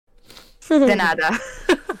De nada.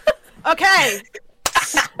 Okay.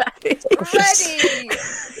 Ready.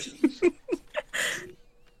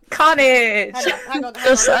 Carnage. Hang on.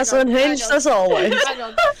 Just as unhinged as always. Hang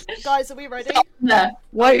on. Guys, are we ready?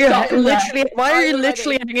 Why are you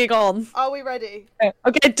literally hanging on? Are we ready?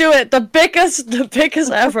 Okay, do it. The biggest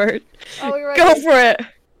effort. Are we ready? Go for it.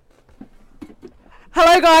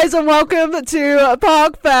 Hello guys and welcome to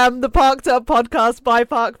Parc, Femme, the Parked Up podcast by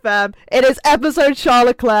Parc, Femme. It is episode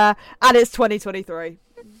Charlotte Claire and it's 2023.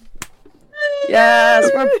 Yes,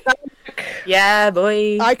 we're back. Yeah,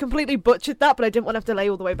 boy. I completely butchered that, but I didn't want to have to lay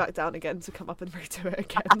all the way back down again to come up and redo it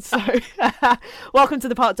again. So, welcome to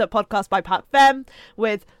the Parked Up podcast by Parc, Femme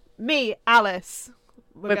with me, Alice.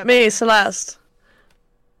 With me, Celeste.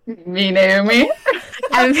 Me, Naomi.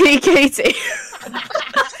 And me, Katie.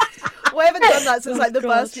 We haven't done that since like the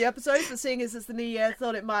God. first few episodes, but seeing as it's the new year,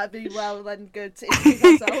 thought it might be well and good to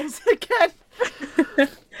introduce ourselves again.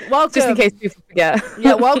 Welcome. Just in case people forget.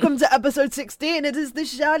 Yeah, welcome to episode 16. It is the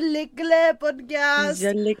Charles Claire podcast.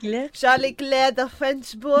 Charles Claire, the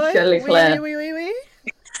French boy. Charles Claire. Oui.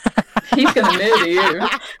 He's gonna murder you.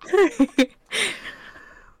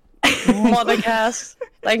 Monicast.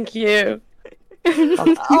 Thank you.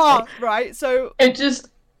 Oh, right. So It just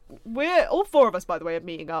we're all four of us, by the way, are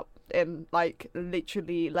meeting up in like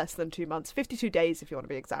literally less than 2 months, 52 days if you want to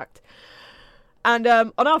be exact. And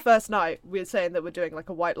on our first night, we were saying that we're doing like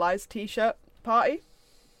a White Lies t-shirt party.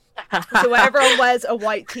 So where everyone wears a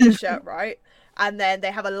white t-shirt, right? And then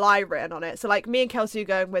they have a lie written on it. So like me and Kelsey are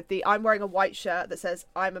going with I'm wearing a white shirt that says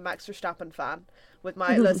I'm a Max Verstappen fan with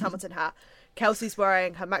my Lewis Hamilton hat. Kelsey's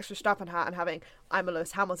wearing her Max Verstappen hat and having I'm a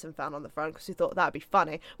Lewis Hamilton fan on the front because we thought that'd be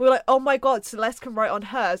funny. We were like, oh my god, Celeste can write on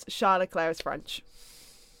hers, Charlotte Claire is French.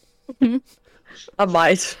 I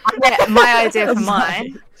might. My idea for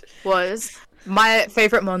mine was my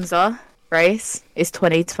favourite Monza race is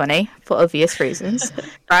 2020 for obvious reasons,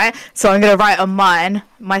 right? So I'm going to write on mine,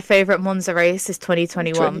 my favourite Monza race is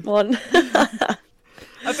 2021. 21. I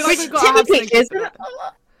feel like we've got to have something good.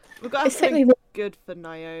 We've got to have It's something technically- good for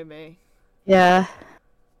Naomi. Yeah.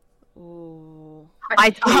 Ooh.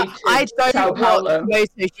 I don't Sao Paulo. want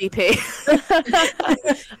MotoGP.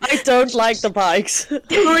 I don't like the bikes. who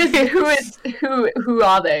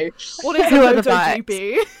are they? What is Who are a the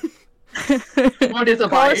MotoGP? What is a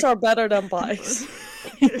bike? Cars are better than bikes.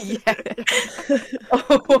 Yeah.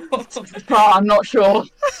 Oh, I'm not sure.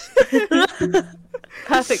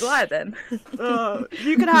 Perfect lie then.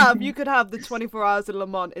 You could have the 24 hours in Le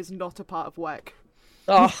Mans is not a part of WEC.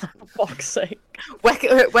 Oh, for fuck's sake.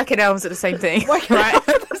 Weck and Elms are the same thing. Right?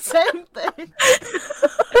 The same thing.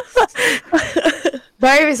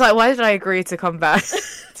 Barry was like, why did I agree to come back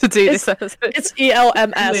to do this episode? It's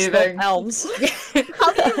ELMS, Leaving. not Elms.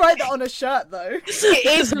 How do you write that on a shirt though? It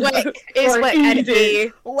is Weck. It's Right, Weck and easy.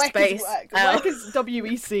 E WEC space is WEC. L. WEC is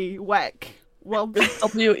WEC. WEC. Well,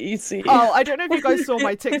 WEC. oh, I don't know if you guys saw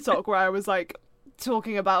my TikTok where I was like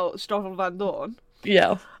talking about Stoffel Van Dorn.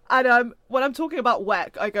 Yeah. And when I'm talking about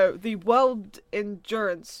WEC, I go, the World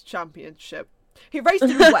Endurance Championship. He raced in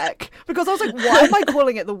WEC because I was like, why am I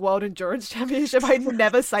calling it the World Endurance Championship? I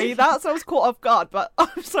never say that, so I was caught off guard. But I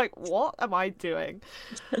was like, what am I doing?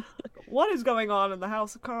 What is going on in the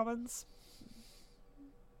House of Commons?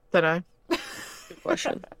 Don't know. Good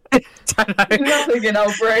question. Don't know. Nothing in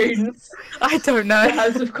our brains. I don't The know.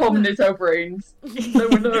 House of Common is our brains. No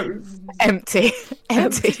one knows. Empty.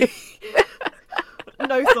 Empty.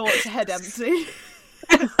 No thoughts, head empty.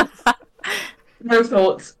 No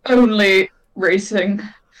thoughts. Only racing.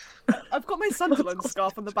 I've got my Sunderland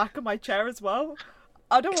scarf on the back of my chair as well.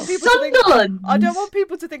 I don't want people to think. Sunderland! I don't want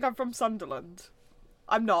people to think I'm from Sunderland.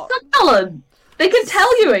 I'm not. Sunderland! They can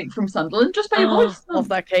tell you ain't from Sunderland just by your voice. Love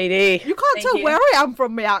that, Katie. You can't Thank tell you. where I am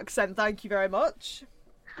from my accent. Thank you very much.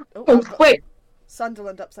 Oh, Oh, I've got wait.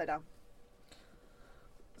 Sunderland upside down.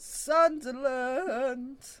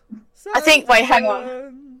 Sunderland. I think- wait, hang on.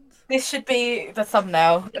 Sunderland. This should be the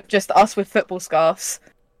thumbnail of just us with football scarves.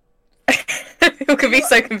 People could be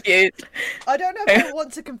so confused. I don't know if I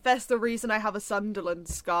want to confess the reason I have a Sunderland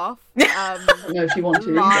scarf. No, if you want to.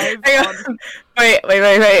 Live Hang on. on. Wait.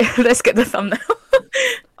 Let's get the thumbnail.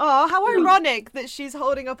 Oh, how ironic that she's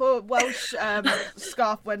holding up a Welsh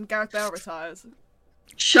scarf when Gareth Bale retires.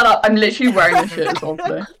 Shut up! I'm literally wearing this shirt as well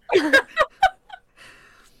today.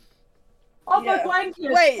 Oh Yeah. my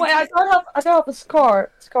blanket! Wait, I don't have a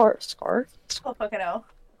scar. Oh, fucking hell.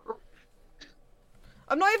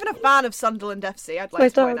 I'm not even a fan of Sunderland FC, I'd like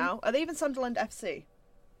Wait, to point out. Are they even Sunderland FC?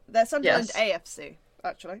 They're Sunderland Yes. AFC,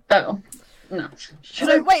 actually. Oh. No. Should,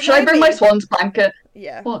 So, I, wait, should I bring my Naomi- swan's blanket?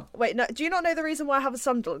 Yeah. What? Wait, no, do you not know the reason why I have a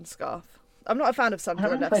Sunderland scarf? I'm not a fan of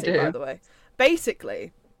Sunderland know if I FC, by do. the way.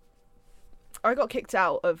 Basically, I got kicked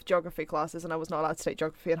out of geography classes and I was not allowed to take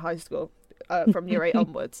geography in high school from year 8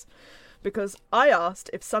 onwards because I asked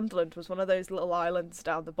if Sunderland was one of those little islands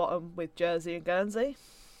down the bottom with Jersey and Guernsey.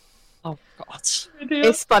 Oh God.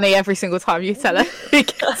 It's funny every single time you tell it.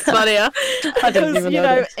 It gets funnier. I didn't Because, even you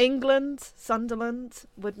know know, this. England, Sunderland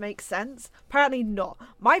would make sense. Apparently not.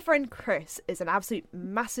 My friend Chris is an absolute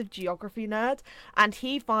massive geography nerd, and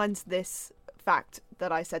he finds this fact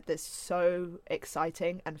that I said this so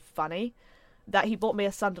exciting and funny that he bought me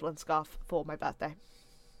a Sunderland scarf for my birthday.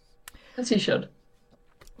 As he should.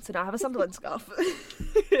 So now I have a Sunderland scarf.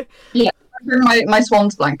 Yeah. I bring my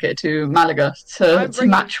Swans blanket to Malaga to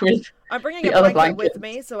match with. I'm bringing the a other blanket blankets. with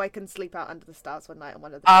me so I can sleep out under the stars one night on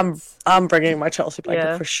one of the beds. I'm bringing my Chelsea blanket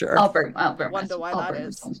Yeah. for sure I'll bring Wonder why I'll that bring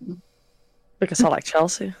is. something. because I like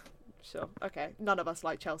Chelsea. Sure. Okay. None of us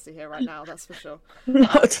like Chelsea here right now, that's for sure. No,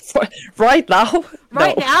 right now.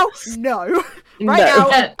 Right no. now, no. Right No.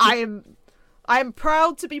 now, I am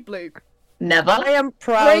proud to be blue. Never. I am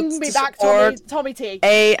proud Bring me to back support Tommy T.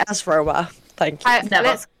 AS Roma. Thank you.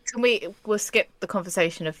 Never. We'll skip the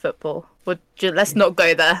conversation of football. Let's not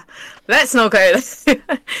go there. Let's not go there.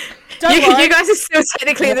 Don't worry. You guys are still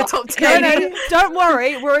technically in the top No, 10. no, don't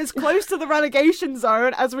worry. We're as close to the relegation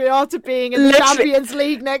zone as we are to being in the Literally. Champions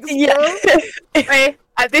League next Yeah. year. Wait,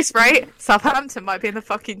 at this rate, Southampton might be in the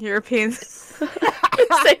fucking European.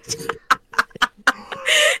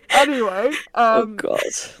 Anyway, Oh God.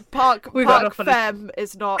 Parc got off on a- Femme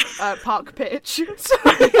is not Parc Pitch. So,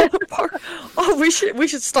 Oh, we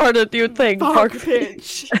should start a new thing. Parc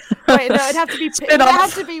Pitch. Wait, no, it'd have to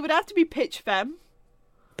be. Would have to be Pitch Femme.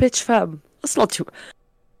 Pitch Femme. That's not too.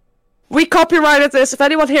 We copyrighted this. If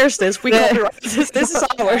anyone hears this, we copyrighted this. This is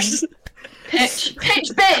ours. Pitch,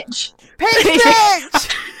 bitch. Pitch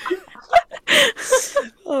Pitch.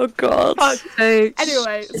 Oh God.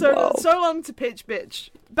 Anyway, so Wow. so long to Pitch Bitch.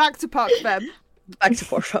 Back to Parc Femme. Back to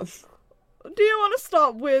Parc Femme. Do you want to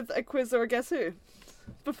start with a quiz or a guess who?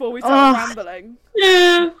 Before we start rambling.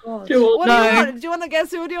 Yeah. What do you want? Do you want to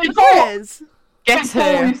guess who or do you want to Before- quiz? Guess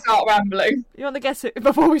Before we who? start rambling. You want to guess who?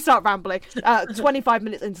 Before we start rambling. 25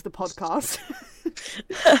 minutes into the podcast.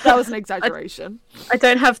 That was an exaggeration. I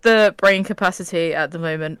don't have the brain capacity at the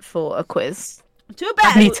moment for a quiz. Too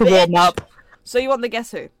bad. I need to warm up. So you want the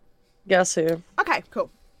guess who? Guess who? Okay, cool.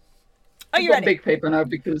 Are I've you got ready? big paper now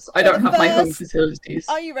because I don't have my home First- facilities.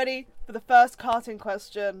 Are you ready for the first karting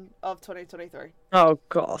question of 2023? Oh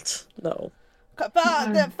God. No.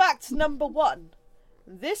 The fact number 1.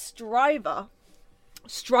 This driver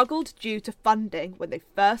struggled due to funding when they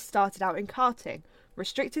first started out in karting,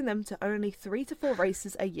 restricting them to only 3 to 4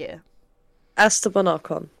 races a year. Esteban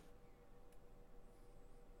Ocon.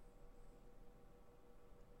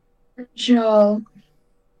 Joel.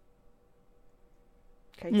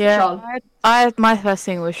 Okay, Yeah, Charles. my first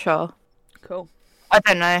thing was Shaw. cool. I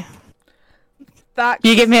don't know. Fact.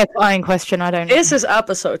 You give me a flying question, I don't know. This is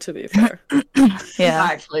episode, to be fair. Yeah.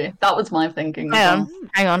 Actually, that was my thinking. as Hang on. well.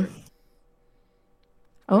 Hang on.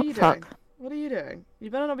 What are Oh, you fuck. doing? What are you doing? You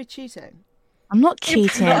better not be cheating. I'm not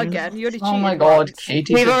cheating. Not again. You already cheated. Oh my god, once.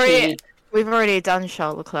 Katie. We've just already cheated. we've already done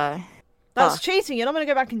Charles Leclerc. That's cheating. You're not going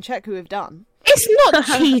to go back and check who we've done. It's not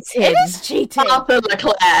cheating. It is cheating. Arthur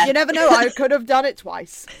Leclerc. You never know. I could have done it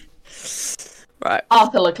twice. Right.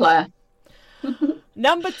 Arthur Leclerc.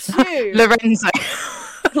 Number 2. Lorenzo.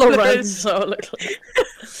 Lorenzo. Leclerc.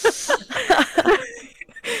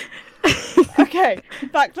 Okay,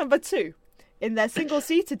 fact number 2. In their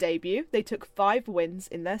single-seater debut, they took 5 wins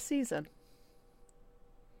in their season.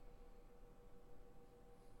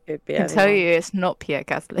 Could be I can tell anyone. you it's not Pierre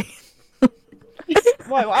Gasly.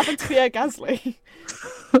 Why? What happened to Pierre Gasly?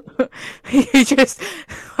 You just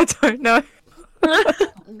I don't know.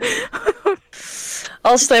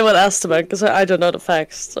 I'll stay with Esteban because I don't know the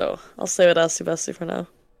facts, so I'll stay with Esti for now.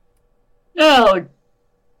 Oh,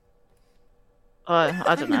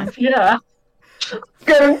 I don't know. yeah.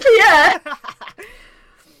 Go, Pierre.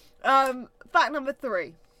 Fact number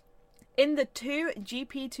 3. In the 2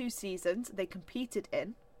 GP2 seasons they competed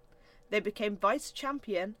in, they became vice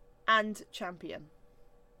champion and champion.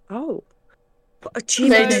 Oh.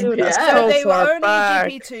 Amazing, GP2, that's yeah. So so they were far only back.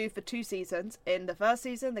 GP2 for 2 seasons. In the first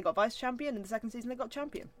season they got vice champion, in the second season they got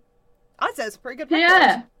champion. I'd say it's a pretty good record.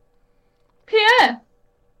 Pierre. Pierre.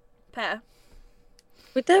 Pair.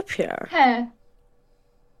 We did Pierre. Pierre.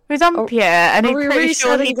 We've done Oh, Pierre, and are I'm we pretty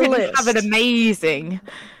sure he resetting the didn't have an list? amazing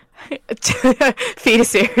feeder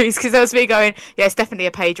series because there was me going, yeah, it's definitely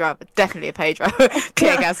a pay driver, definitely a pay driver.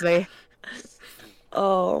 Pierre Gasly.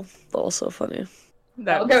 Oh, that was so funny.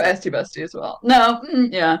 I'll go Esty Bestie as well. No,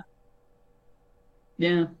 yeah.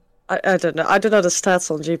 Yeah. I don't know. I don't know the stats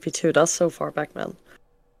on GP2. That's so far back, man.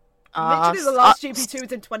 Literally, the last GP2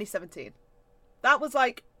 was in 2017. That was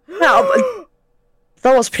like... No, but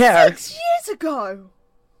that was Pierre. 6 years ago!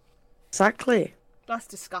 Exactly. That's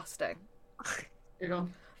disgusting. Yeah.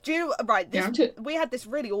 Do you... Right, Yeah, we had this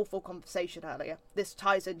really awful conversation earlier. This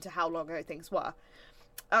ties into how long ago things were.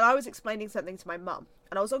 And I was explaining something to my mum.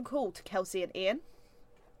 And I was on call to Kelsey and Ian.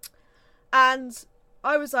 And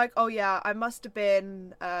I was like, oh yeah, I must have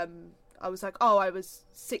been... I was like, oh, I was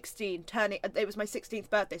 16, it was my 16th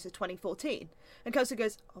birthday, so 2014. And Kelsey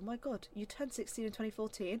goes, oh my god, you turned 16 in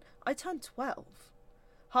 2014? I turned 12.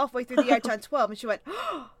 Halfway through the year, I turned 12, and she went,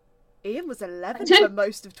 oh, Ian was 11 for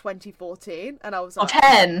most of 2014. And I was like,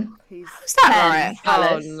 10. He's... Is that right?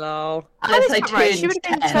 Alice. Oh no. Alice, That I is right. turned She would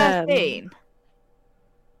have been 10. 13.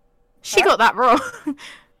 She got that wrong.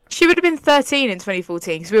 She would have been 13 in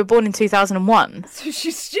 2014 because we were born in 2001. So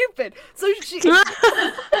she's stupid. So she... I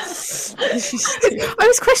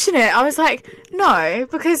was questioning it. I was like, no,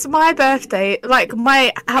 because my birthday, like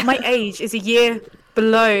my age is a year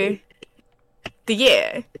below the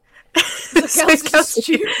year. So Kelsey's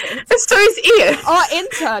stupid. So is Ian. Our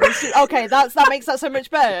intern is okay, that makes that so much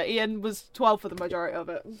better. Ian was 12 for the majority of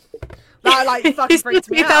it. That like fucking freaked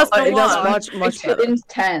me out. It does Wow. much I better. turned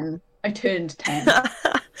 10. I turned 10.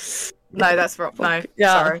 No, that's wrong. No,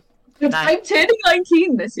 Yeah. sorry. I'm turning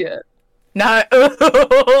 19 this year. No.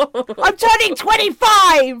 I'm turning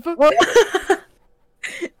 25!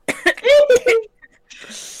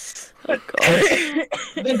 Oh god.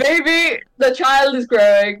 The baby, the child is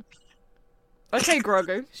growing. Okay,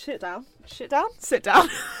 Grogu, sit down. Sit down. Sit down.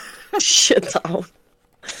 Shit down.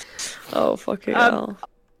 Oh fucking hell.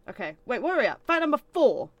 Okay, wait, where are we at? Fact number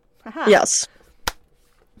 4. Haha. Yes.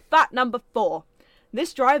 Fact number 4.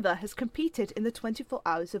 This driver has competed in the 24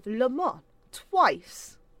 Hours of Le Mans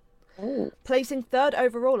twice, Oh. placing 3rd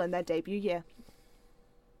overall in their debut year.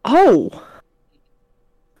 Oh.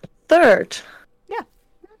 Third. Yeah.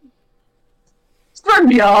 Screw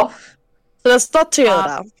me off. So that's not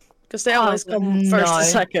Toyota. Because they always come first no. and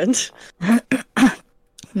second.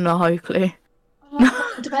 No clue.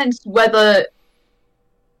 It depends whether,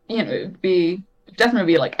 you know,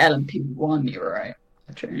 definitely be like LMP1, you're right.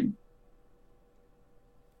 Actually.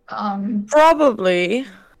 Probably.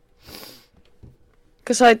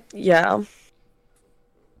 Because yeah.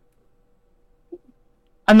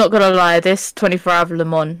 I'm not gonna lie, this 24 Hour Le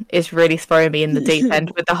Mans is really throwing me in the deep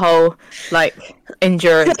end with the whole, like,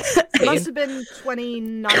 endurance It must scene. have been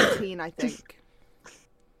 2019, I think.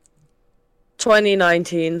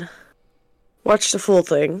 2019. Watch the full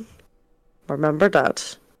thing. Remember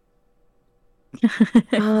that.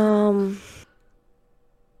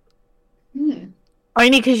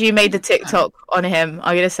 Only because you made the TikTok on him,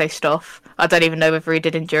 I'm gonna say stuff. I don't even know whether he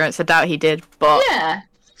did endurance. I doubt he did, but Yeah.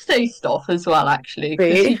 Say stuff as well, actually. 'cause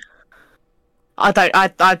Really? I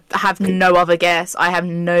have no other guess. I have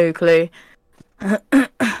no clue.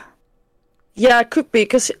 Yeah, it could be,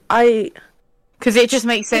 because Because it just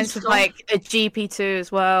makes sense with, stuff. like, a GP2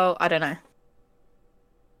 as well. I don't know.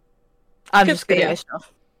 I'm Could just gonna be, go yeah.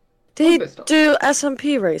 stuff. did he Good stuff. do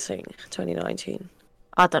SMP racing 2019?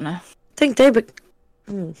 I don't know. I think they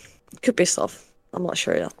could be stuff. I'm not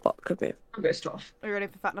sure yet, but could be. Good stuff. Are you ready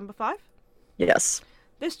for fact number 5? Yes.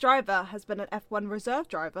 This driver has been an F1 reserve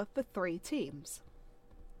driver for 3 teams.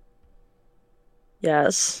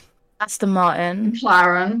 Yes. Aston Martin.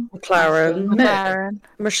 McLaren. McLaren. McLaren.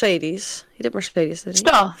 Mercedes. He did Mercedes, didn't he?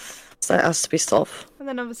 Stuff. So that has to be stuff. And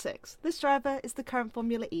then number 6. This driver is the current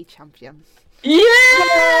Formula E champion.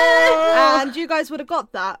 Yeah! And you guys would have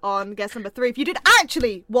got that on guess number 3 if you did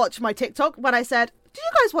actually watch my TikTok when I said, "Did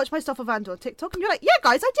you guys watch my stuff of Andor on TikTok?" And you're like, "Yeah,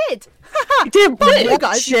 guys, I did." You did, But you watch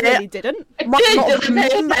guys it. really didn't. Might not did,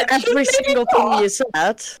 remember every single thing you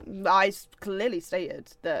said. I clearly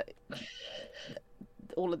stated that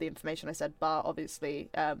all of the information I said, but obviously,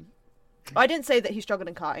 I didn't say that he struggled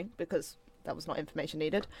in karting because that was not information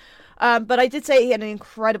needed. But I did say he had an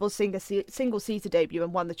incredible single-seater debut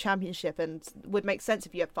and won the championship, and would make sense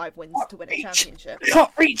if you had 5 wins to win a championship. Can't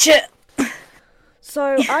reach it.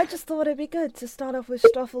 So I just thought it'd be good to start off with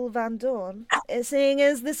Stoffel Van Dorn, seeing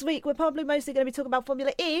as this week we're probably mostly going to be talking about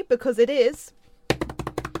Formula E because it is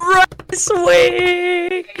Race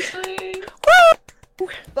week.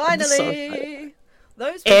 finally. so excited.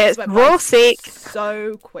 Those weeks It's went raw by sick.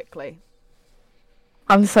 so quickly.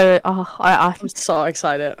 I'm so I'm so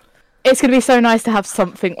excited. it's gonna be so nice to have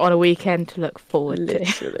something on a weekend to look forward to.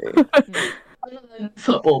 Literally.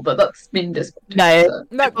 Football, but that's been just No.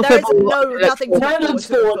 No, Football, there is nothing to no look one's forward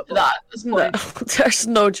to in forward to football. that. There's No, no. there's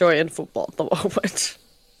no joy in football at the moment.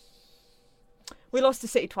 We lost to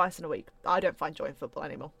City twice in a week. I don't find joy in football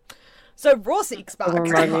anymore. So Raw Week's back. Don't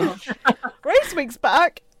remind me. Race Week's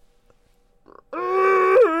back.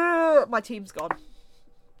 My team's gone.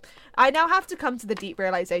 I now have to come to the deep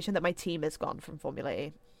realization that my team is gone from Formula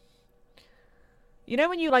E. You know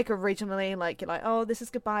when you like originally like you're like, oh, this is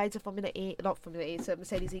goodbye to Formula E, not Formula E, so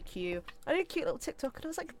Mercedes EQ. I did a cute little TikTok and I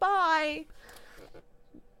was like, bye.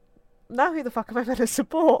 Now who the fuck am I meant to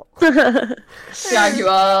support? Jag you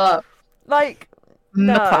up. Like,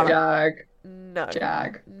 no, Jag. no,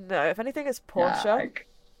 Jag. no. If anything, it's Porsche. Jag.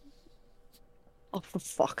 Oh, for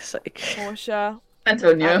fuck's sake. Porsche.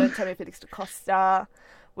 Antonio. Antonio Felix da Costa.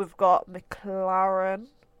 We've got McLaren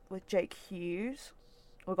with Jake Hughes.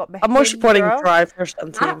 We've got Mahindra. I'm more supporting drivers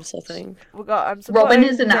than teams, I think. We've got Robin supporting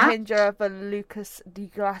is an app. Mahindra for Lucas Di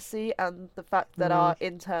Grassi and the fact that our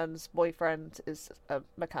intern's boyfriend is a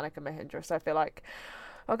mechanic in Mahindra. So I feel like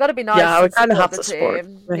I've got to be nice. Yeah, we and kind of support have to the support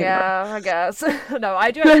team. Mahindra. Yeah, I guess. No,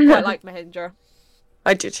 I do actually quite like Mahindra.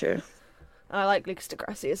 I do too. And I like Lucas Di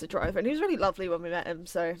Grassi as a driver, and he was really lovely when we met him.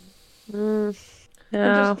 So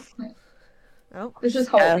Yeah. oh, This is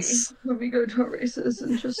how Yes. when we go to our races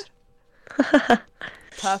and just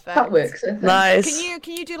perfect. that works. I think. Nice.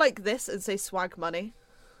 Can you do like this and say swag money?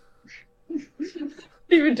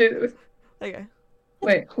 Even do it. Okay.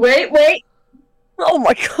 Wait. Oh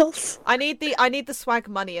my god. I need the swag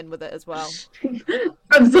money in with it as well.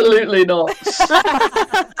 Absolutely not.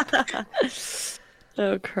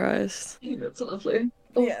 Oh Christ. That's lovely.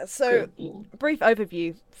 Oh, Yeah, so good. brief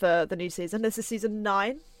overview for the new season. This is season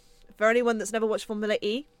 9. For anyone that's never watched Formula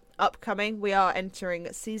E, upcoming, we are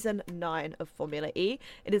entering season 9 of Formula E.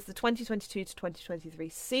 It is the 2022 to 2023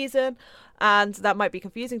 season, and that might be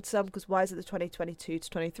confusing to some because why is it the 2022 to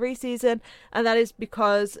 23 season? And that is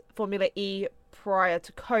because Formula E prior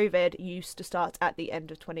to COVID used to start at the end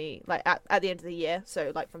of at the end of the year,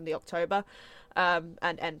 so like from the October, and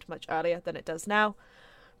end much earlier than it does now.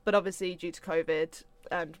 But obviously due to COVID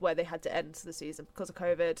and where they had to end the season because of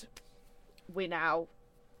COVID, we now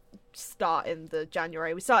start in the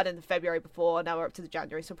January. We started in the February before, now we're up to the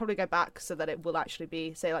January, so we'll probably go back so that it will actually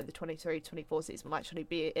be, say like the 23-24 season will actually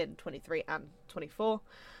be in 23 and 24.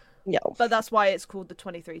 Yeah. But that's why it's called the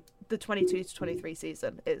 22 to 23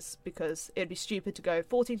 season, is because it'd be stupid to go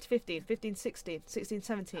 14 to 15, 15 to 16, 16 to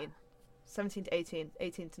 17, 17 to 18,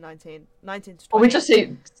 18 to 19, 19 to 20. Well, we just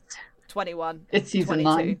say 21. it's season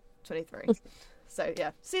 22, 9. 23. So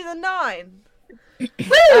yeah, season 9.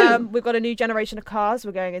 We've got a new generation of cars.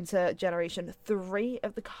 We're going into generation 3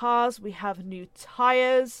 of the cars. We have new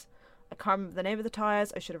tyres. I can't remember the name of the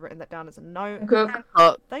tyres. I should have written that down as a note. Cook.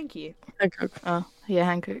 Thank you. Hancock. Oh, yeah,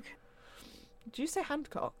 Hankook. Did you say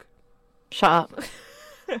Hancock? Shut up.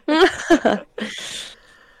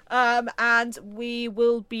 And we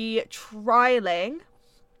will be trialing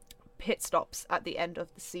pit stops at the end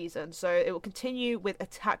of the season. So it will continue with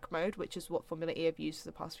attack mode, which is what Formula E have used for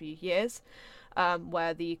the past few years,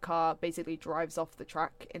 where the car basically drives off the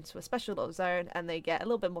track into a special little zone and they get a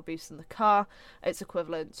little bit more boost in the car. It's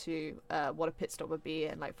equivalent to what a pit stop would be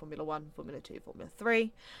in like Formula 1, Formula 2, Formula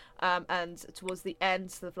 3. And towards the end,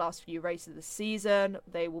 so the last few races of the season,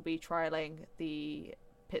 they will be trialing the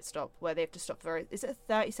pit stop where they have to stop for, is it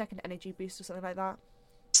a 30-second energy boost or something like that?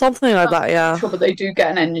 Something like that, yeah. Sure, but they do get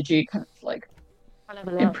an energy kind of like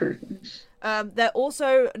improvement. They're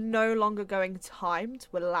also no longer going timed,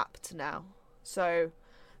 we're lapped now. So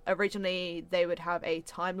originally they would have a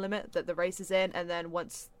time limit that the race is in, and then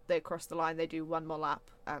once they cross the line they do one more lap,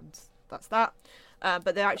 and that's that.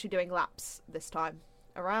 But they're actually doing laps this time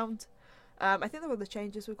around. I think they're all the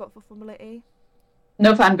changes we've got for Formula E.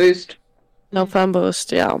 No fan boost. No fan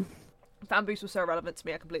boost, yeah. Fan boost was so relevant to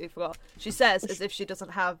me, I completely forgot. She says as if she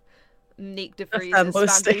doesn't have Nick DeVries' fan fan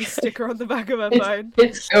boost boost sticker on the back of her phone.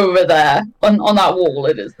 It's over there on that wall.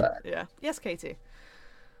 It is there. Yeah. Yes, Katie.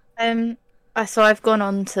 So I've gone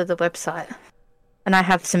on to the website and I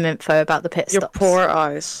have some info about the pit Your stops. poor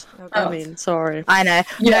eyes. Oh, I God. mean, sorry. I know.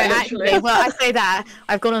 Yeah, No, literally. actually, well, I say that.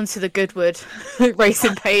 I've gone onto the Goodwood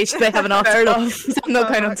racing page. They have an article. So I'm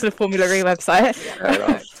not going onto the Formula E website.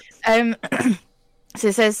 So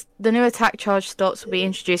it says the new attack charge stops will be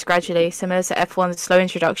introduced gradually, similar to F1's slow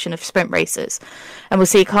introduction of sprint races, and we'll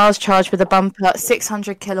see cars charged with a bumper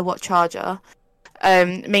 600 kilowatt charger.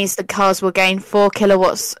 Means the cars will gain 4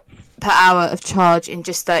 kilowatts per hour of charge in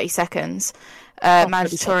just 30 seconds.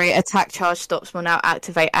 Mandatory attack charge stops will now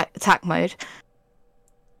activate attack mode.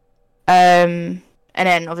 And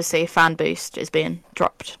then obviously fan boost is being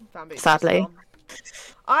dropped. Fan boost is Sadly. gone.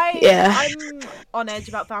 I'm on edge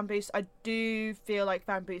about fan boost. I do feel like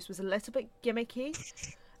fan boost was a little bit gimmicky.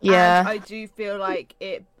 Yeah. And I do feel like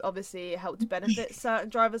it obviously helped benefit certain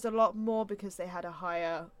drivers a lot more because they had a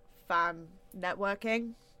higher fan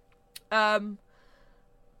networking.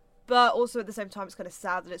 But also at the same time, it's kind of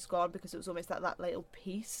sad that it's gone, because it was almost that little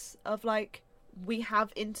piece of like we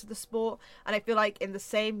have into the sport. And I feel like in the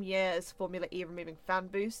same year as Formula E removing fan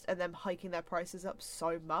boost and them hiking their prices up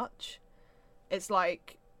so much, it's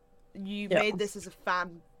like you made this as a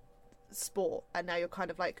fan sport, and now you're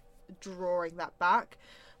kind of like drawing that back.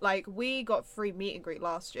 Like, we got free meet and greet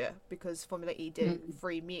last year because Formula E did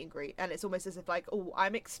free meet and greet, and it's almost as if like, oh,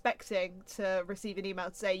 I'm expecting to receive an email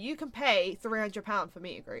to say you can pay £300 for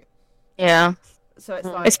meet and greet. Yeah. So it's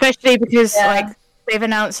like, especially because like they've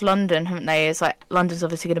announced London, haven't they? It's like London's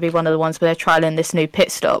obviously going to be one of the ones where they're trialing this new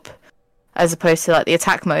pit stop, as opposed to like the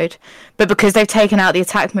attack mode. But because they've taken out the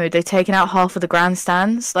attack mode, they've taken out half of the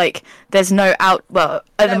grandstands. Like, there's no at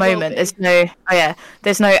the moment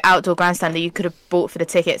there's no outdoor grandstand that you could have bought for the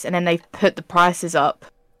tickets, and then they've put the prices up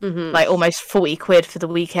like almost 40 quid for the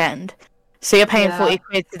weekend. So you're paying 40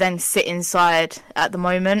 quid to then sit inside at the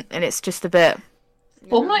moment, and it's just a bit.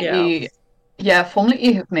 Formula E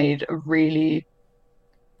have made really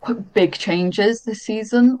big changes this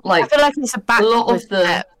season. Like, I feel like it's a lot of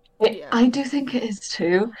the. I do think it is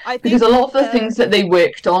too, because a lot of the things that they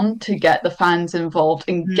worked on to get the fans involved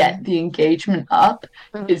and get the engagement up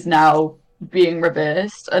is now being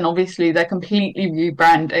reversed, and obviously they're completely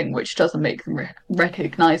rebranding, which doesn't make them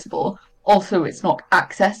recognizable. Also, it's not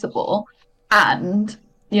accessible, and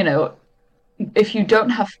you know, if you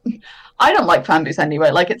don't have, I don't like fan boost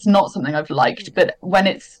anyway. Like, it's not something I've liked, but when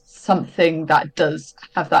it's something that does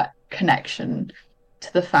have that connection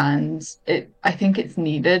to the fans, I think it's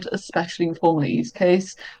needed, especially in Formula E's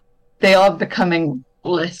case. They are becoming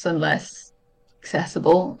less and less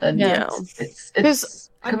accessible, and it's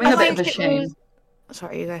becoming a bit of a shame.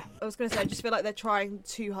 Sorry, you go. I was going to say, I just feel like they're trying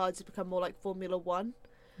too hard to become more like Formula One.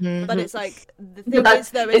 But it's like, the thing is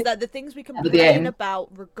that the things we complain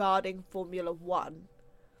about regarding Formula One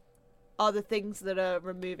are the things that are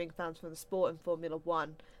removing fans from the sport in Formula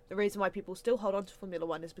One. The reason why people still hold on to Formula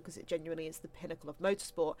One is because it genuinely is the pinnacle of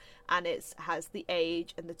motorsport, and it has the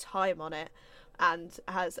age and the time on it, and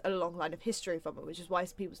has a long line of history from it, which is why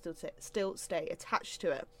people still stay attached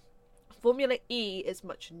to it. Formula E is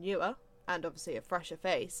much newer, and obviously a fresher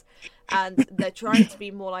face, and they're trying to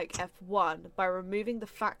be more like F1 by removing the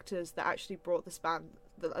factors that actually brought the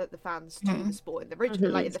fans to the sport in the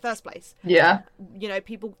original, like in the first place. Yeah, you know,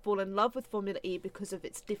 people fall in love with Formula E because of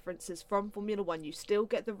its differences from Formula One. You still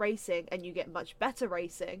get the racing, and you get much better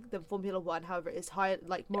racing than Formula One. However, it is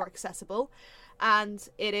more accessible, and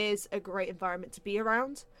it is a great environment to be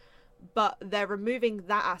around. But they're removing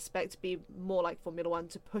that aspect to be more like Formula One,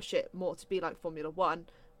 to push it more to be like Formula One.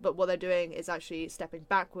 But what they're doing is actually stepping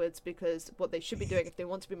backwards, because what they should be doing if they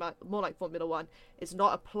want to be more like Formula One is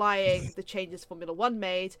not applying the changes Formula One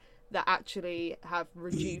made that actually have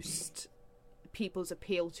reduced people's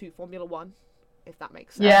appeal to Formula One, if that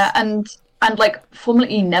makes sense. Yeah, and like, Formula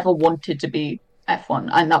E never wanted to be F1,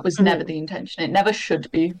 and that was never the intention. It never should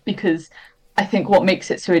be, because I think what makes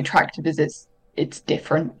it so attractive is it's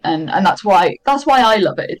different, and that's why I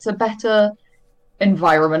love it. It's a better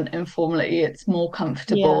environment in Formula E. It's more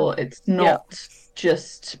comfortable. It's not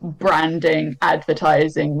just branding,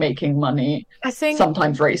 advertising, making money. I think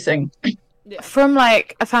sometimes racing. From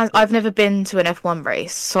like a fan, I've never been to an F1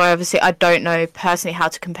 race, so obviously I don't know personally how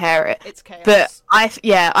to compare it. It's chaos. But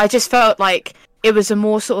I just felt like it was a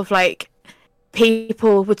more sort of like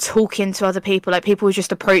people were talking to other people, like people were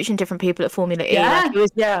just approaching different people at Formula E. Like,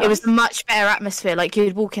 it was a much better atmosphere. Like,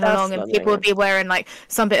 you'd walking along and people would be wearing like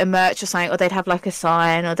some bit of merch or something, or they'd have like a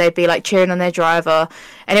sign, or they'd be like cheering on their driver,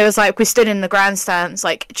 and it was like we stood in the grandstands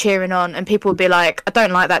like cheering on, and people would be like, I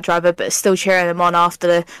don't like that driver, but still cheering them on after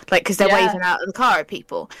the, like, because they're waving out of the car at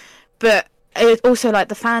people. But it was also like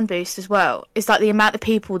the fan boost as well. It's like the amount of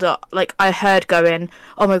people that like I heard going,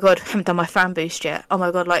 oh my god, I haven't done my fan boost yet, oh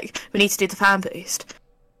my god, like we need to do the fan boost.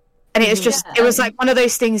 And it was just it was like one of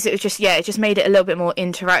those things that was just it just made it a little bit more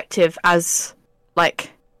interactive as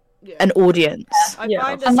like an audience. I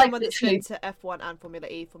find as someone that's been to F1 and Formula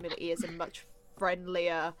E is a much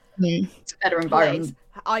friendlier, it's a better environment.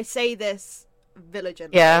 I say this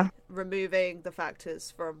vigilant, removing the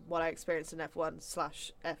factors from what I experienced in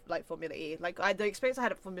F1 / like Formula E. Like, the experience I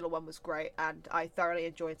had at Formula 1 was great, and I thoroughly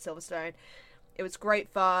enjoyed Silverstone. It was great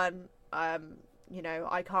fun. You know,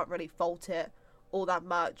 I can't really fault it all that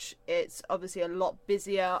much. It's obviously a lot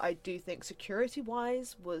busier. I do think security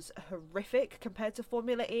wise was horrific compared to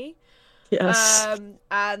Formula E.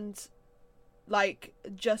 And like,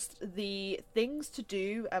 just the things to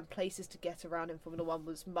do and places to get around in Formula 1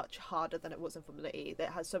 was much harder than it was in Formula E. It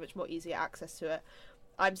has so much more easier access to it.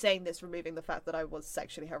 I'm saying this removing the fact that I was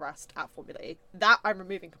sexually harassed at Formula E. That I'm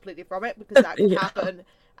removing completely from it, because that can happen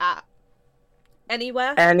at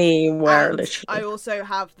Anywhere, and literally. I also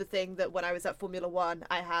have the thing that when I was at Formula One,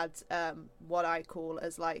 I had what I call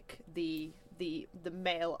as like the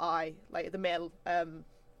male eye, like the male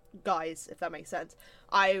guys, if that makes sense.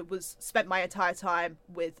 I spent my entire time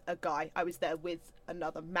with a guy. I was there with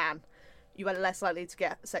another man. You are less likely to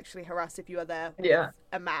get sexually harassed if you are there with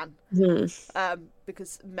a man,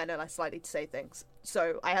 because men are less likely to say things.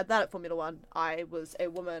 So I had that at Formula One. I was a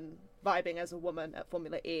woman vibing as a woman at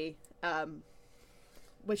Formula E,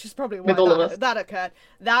 which is probably why that occurred.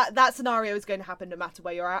 That scenario is going to happen no matter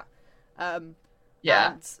where you're at.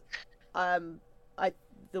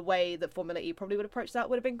 The way that Formula E probably would approach that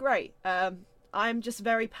would have been great. I'm just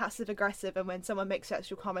very passive aggressive, and when someone makes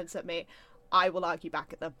sexual comments at me, I will argue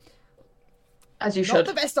back at them. As you should. Not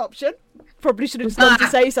the best option. Probably should have just gone to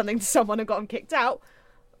say something to someone and gotten kicked out.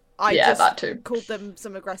 I that too. Called them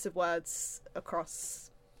some aggressive words across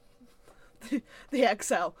the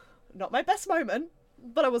Excel. Not my best moment,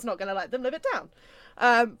 but I was not going to let them live it down.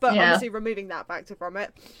 But obviously removing that factor from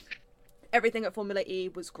it, everything at Formula E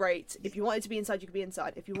was great. If you wanted to be inside, you could be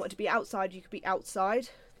inside. If you wanted to be outside, you could be outside.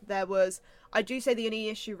 I do say the only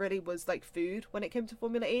issue really was like food when it came to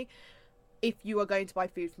Formula E. If you are going to buy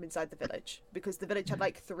food from inside the village, because the village had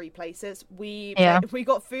like 3 places. We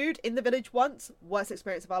got food in the village once, worst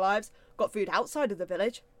experience of our lives. Got food outside of the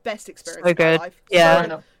village, best experience of our life.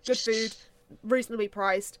 Yeah. Good food, reasonably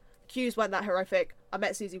priced. Queues weren't that horrific. I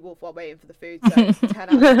met Susie Wolf while waiting for the food, so 10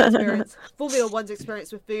 out of 10 experience. Formula One's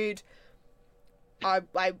experience with food,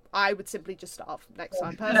 I would simply just starve next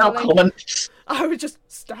time, personally. I would just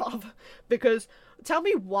starve, because tell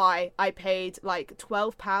me why I paid like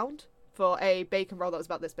 £12 for a bacon roll that was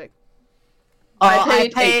about this big.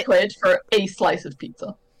 I paid £8 for a slice of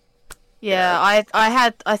pizza. Yeah,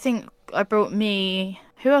 I think I brought me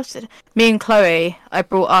and Chloe, I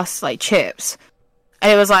brought us like chips.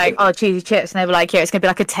 And it was like, oh, cheesy chips. And they were like, yeah, it's going to be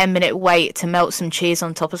like a 10-minute wait to melt some cheese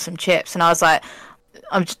on top of some chips. And I was like,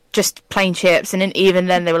 I'm just plain chips. And then even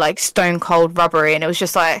then they were like stone cold rubbery. And it was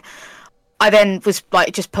just like, I then was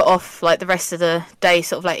like just put off like the rest of the day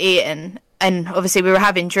sort of like eating. And obviously we were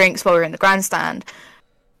having drinks while we were in the grandstand.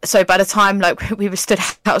 So by the time like we were stood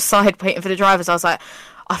outside waiting for the drivers, I was like,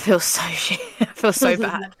 I feel so shit. I feel so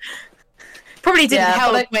bad. Probably didn't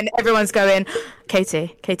help when everyone's going,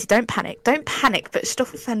 Katie, don't panic, but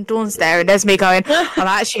Stoffel van Dorn's there, and there's me going, I'm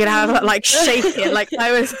actually going to have, like, shaking, like, I'm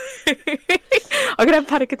going to have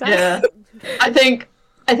panic attack. Yeah, I think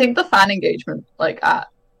the fan engagement, like, at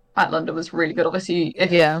London was really good. Obviously,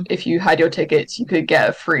 if you had your tickets, you could get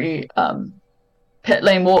a free pit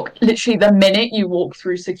lane walk. Literally, the minute you walk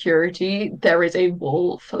through security, there is a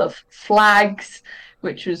wall full of flags,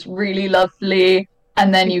 which was really lovely.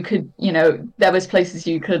 And then you could, there was places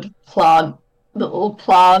you could plant little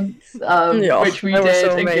plants, which we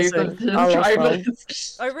did and gave them to the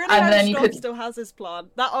drivers. I really hope Scott still has his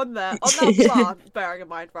plant. That plant, bearing in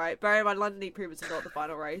mind, London EPrix was not the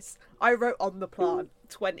final race. I wrote on the plant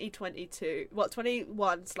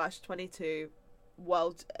 21/22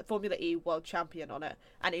 Formula E world champion on it,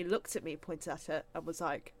 and he looked at me, pointed at it, and was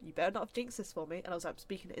like, you better not have jinxed this for me. And I was like, I'm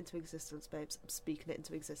speaking it into existence, babes. I'm speaking it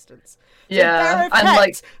into existence. So and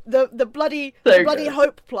like the bloody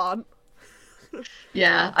hope plant.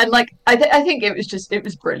 Yeah, and like I think it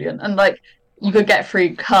was brilliant, and like you could get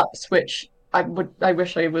free cups, which I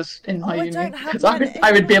wish I was in my uni, because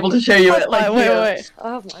I would be able to show you it. Like, wait.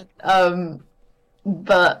 Oh my.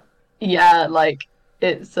 But yeah, like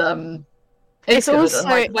it's also, and,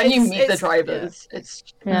 like, when you meet the drivers, it's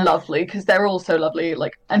lovely, because they're all so lovely.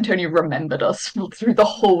 Like, Antonio remembered us through the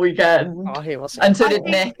whole weekend. Oh, he was. And so did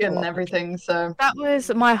Nick and everything, so... That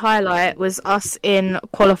was my highlight, was us in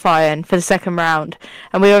qualifying for the second round.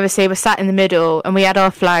 And we obviously were sat in the middle, and we had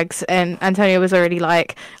our flags, and Antonio was already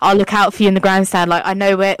like, I'll look out for you in the grandstand, like, I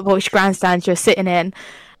know which grandstand you're sitting in.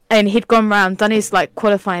 And he'd gone round, done his, like,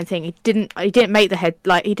 qualifying thing. He didn't make the head,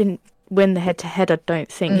 like, he didn't win the head-to-head, I don't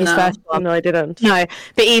think. His first one. No, I didn't. No,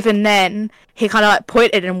 but even then, he kind of like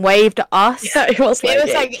pointed and waved at us. Yeah, it was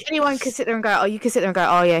like anyone could sit there and go, oh, you could sit there and go,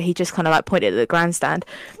 oh yeah, he just kind of like pointed at the grandstand.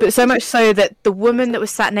 But so much so that the woman that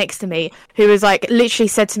was sat next to me, who was like literally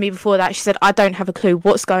said to me before that, she said, I don't have a clue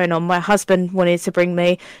what's going on. My husband wanted to bring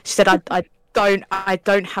me. She said, I don't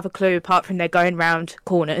have a clue apart from they're going round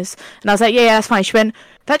corners. And I was like, yeah, that's fine. She went,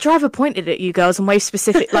 that driver pointed at you girls and waved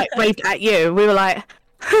at you. We were like,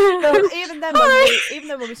 no, even then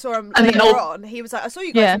when we saw him later on, he was like, I saw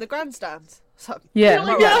you guys in the grandstand. So,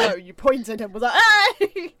 no, you pointed and was like,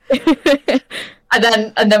 hey!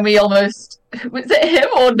 and then we almost, was it him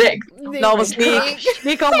or Nick? No, it was Nick.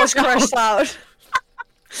 Nick almost crashed out.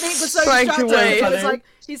 Nick was so distracted.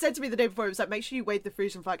 He said to me the day before, he was like, make sure you wave the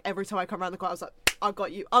Frisian flag every time I come around the corner. I was like, I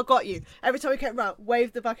got you. Every time he came round,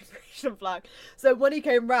 wave the fucking Frisian flag. So when he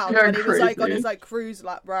came round, when he was like on his like cruise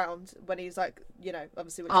lap round, when he's like, you know,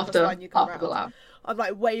 obviously when after you come round, the lap. I'm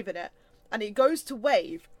like waving it, and he goes to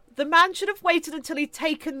wave. The man should have waited until he'd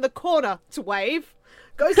taken the corner to wave.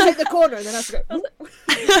 Goes to take the corner and then has to go.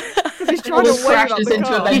 He's trying to wave up the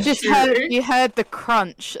car. You heard the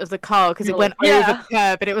crunch of the car because it went over the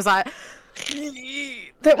curb, and it was like.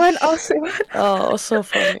 That went off. Oh, so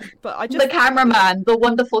funny. But the cameraman, the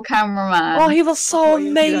wonderful cameraman. Oh, he was so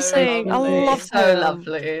amazing. I love so him.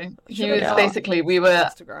 lovely. He was basically we were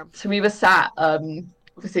sat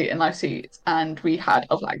obviously in our seats, and we had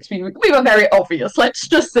our flags. We were very obvious. Let's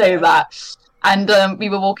just say that. And we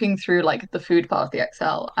were walking through like the food part of the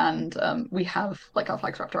XL, and we have like our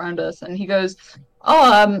flags wrapped around us. And he goes,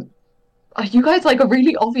 "Oh, you guys like are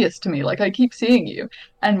really obvious to me. Like I keep seeing you."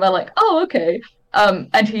 And we're like, "Oh, okay."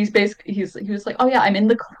 And he was like, "Oh yeah, I'm in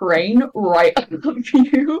the crane right above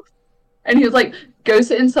you." And he was like, "Go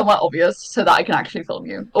sit in somewhere obvious so that I can actually film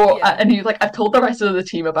you." And he was like, "I've told the rest of the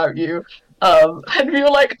team about you." And we were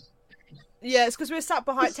like, yeah, it's because we were sat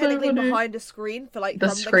technically behind a screen for like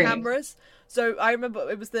the cameras. So I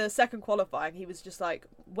remember it was the second qualifying. He was just like,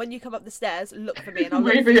 "When you come up the stairs, look for me, and I'll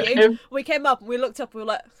look for you." We came up and we looked up. And we were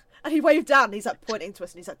like, and he waved down. And he's like pointing to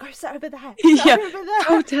us, and he's like, "Go sit over there." Over there.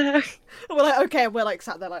 Oh, damn. And we're like, "Okay." And we're like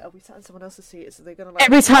sat there like, "Oh, we sat in someone else's seat, so they're gonna like."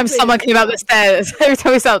 Every time someone came up the stairs, every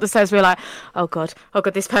time we sat up the stairs, we were like, "Oh god,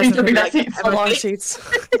 this person's gonna be like on our seats."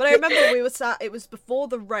 But I remember we were sat. It was before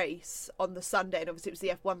the race on the Sunday, and obviously it was the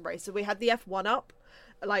F1 race. So we had the F1 up,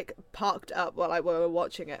 like parked up while we were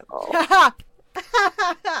watching it. Oh.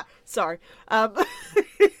 Sorry. I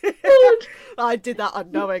did that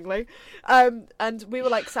unknowingly. And we were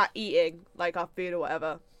like sat eating like our food or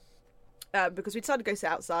whatever. Because we decided to go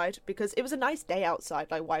sit outside because it was a nice day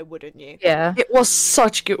outside. Like, why wouldn't you? Yeah. It was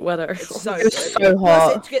such good weather. It's so it was good. So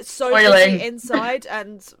hot. It gets so busy inside,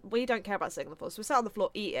 and we don't care about sitting on the floor. So we sat on the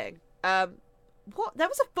floor eating. What? There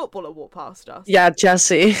was a footballer walk past us. Yeah,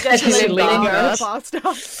 Jesse Lingard past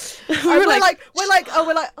us. we're like,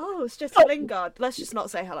 oh, it's Jesse Lingard. Let's just not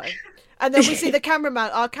say hello. And then we see the cameraman,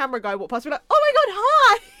 our camera guy, walk past. We're like, oh my god,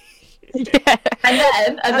 hi. Yeah.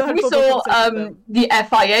 And then we saw the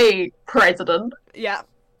FIA president. Yeah.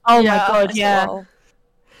 Oh my god, yeah. Well.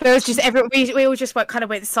 There was just we all just kind of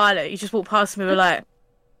went silent. You just walked past and we were like,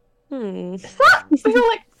 Is that? We were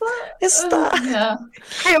like, is that? Yeah.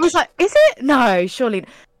 And it was like, is it? No, surely.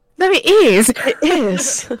 No, it is. It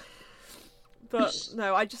is. But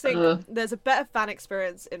no, I just think there's a better fan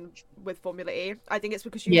experience with Formula E. I think it's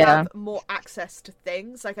because you have more access to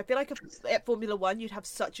things. Like I feel like at Formula One, you'd have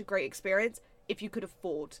such a great experience if you could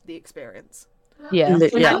afford the experience. Yeah, and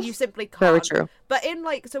you simply can't. Very true. But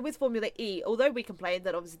so with Formula E, although we complained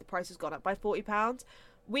that obviously the price has gone up by £40,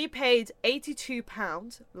 we paid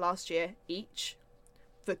 £82 last year each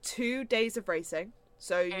for 2 days of racing.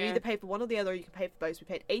 So you either pay for one or the other, or you can pay for both. We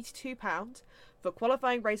paid £82 for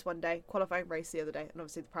qualifying race one day, qualifying race the other day, and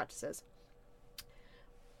obviously the practices.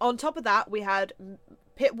 On top of that, we had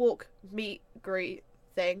pit walk meet greet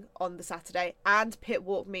thing on the Saturday and pit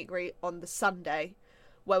walk meet greet on the Sunday,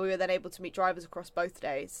 where we were then able to meet drivers across both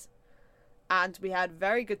days. And we had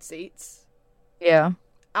very good seats. Yeah.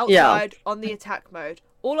 Outside on the attack mode.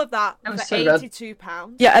 All of that for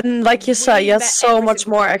 £82. Yeah, and like you said, you had so much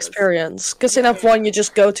more experience. Because in F1, you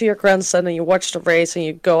just go to your grandstand and you watch the race and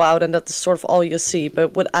you go out, and that's sort of all you see.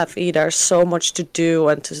 But with FE, there's so much to do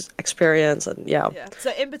and to experience, and yeah.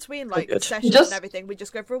 So in between sessions and everything, we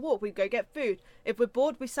just go for a walk. We go get food. If we're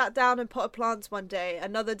bored, we sat down and potted plants one day.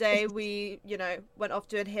 Another day, we went off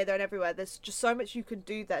doing here, there, and everywhere. There's just so much you can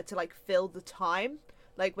do there to like fill the time.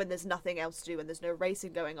 Like when there's nothing else to do and there's no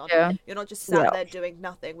racing going on. Yeah. You're not just sat there doing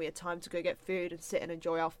nothing. We had time to go get food and sit and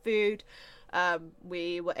enjoy our food.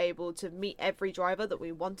 We were able to meet every driver that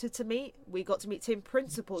we wanted to meet. We got to meet team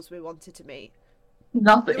principals we wanted to meet.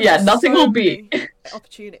 Nothing will beat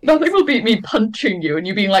me punching you and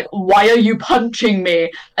you being like, why are you punching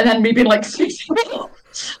me? And then me being like,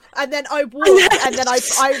 and then I walked, and then I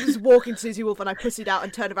was walking to Susie Wolf and I pussied out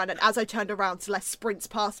and turned around, and as I turned around, Celeste sprints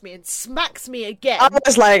past me and smacks me again. I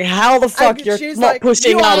was like, how the fuck you're not like,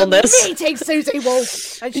 pushing out on this? Meeting Susie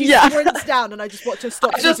Wolf, and she sprints down, and I just watch her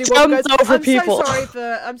stop. Susie Wolf goes,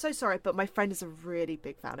 I'm so sorry, but my friend is a really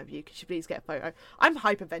big fan of you. Could you please get a photo? I'm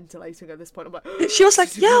hyperventilating at this point. I'm like, she was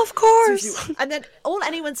like, yeah, of course. And then all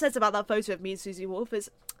anyone says about that photo of me and Susie Wolf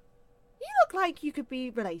is, you look like you could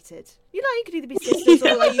be related. You know, you could either be sisters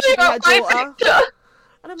or like you could be her daughter.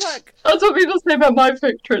 And I'm like, that's what people say about my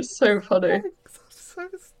picture. It's so funny.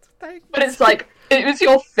 Thanks. But it's like, it was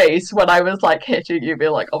your face when I was like hitting you,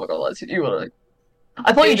 being like, "Oh my god, you were like."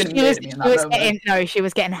 I thought you were going to murder me in that moment. She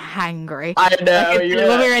was getting hangry. I know.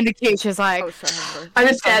 When we were in the queue, she was like, I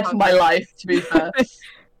was scared for my life, to be fair.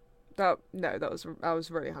 I was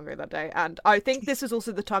really hungry that day, and I think this was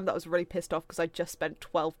also the time that I was really pissed off because I just spent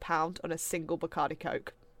 £12 on a single Bacardi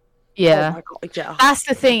Coke. Yeah. Oh my God, yeah. That's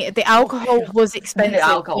the thing. The alcohol was expensive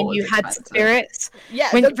when you had spirits.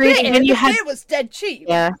 Yeah, when the beer beer was dead cheap.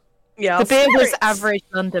 Yeah. Yeah. The beer was average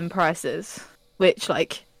London prices, which,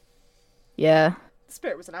 like, yeah.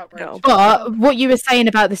 Spirit was an outrage. No. But what you were saying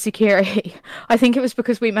about the security, I think it was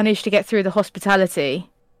because we managed to get through the hospitality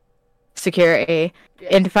security.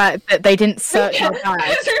 Yeah. In fact, that they didn't search our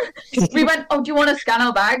bags. We went, "Oh, do you want to scan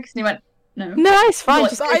our bags?" And he went, "No." No, it's fine.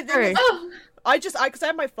 Just go through. Because I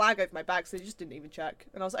had my flag over my bag, so they just didn't even check.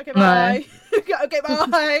 And I was like, "Okay, bye." No. Okay,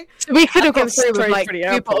 bye. So we could have gone through with like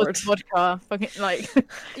 2 bottles of vodka, fucking like.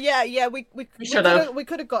 Yeah, we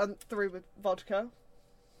could have gotten through with vodka.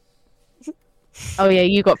 Oh yeah,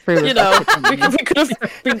 you got through. You know, we could have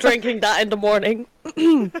been drinking that in the morning.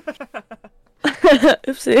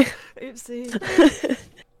 Oopsie.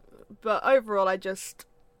 But overall,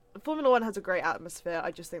 Formula One has a great atmosphere.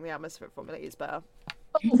 I just think the atmosphere at Formula E is better.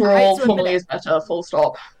 Overall, Formula E is better. Full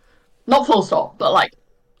stop. Not full stop, but like,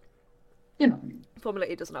 you know. Formula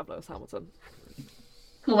E doesn't have Lewis Hamilton.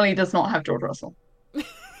 Formula E does not have George Russell.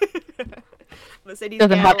 Mercedes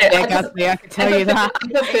doesn't have Pierre Gasly, I can tell you that.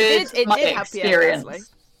 It did have Pierre Gasly.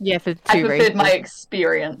 Yeah, for 2 I preferred my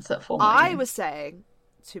experience at Formula E. I was saying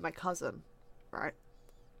to my cousin, right?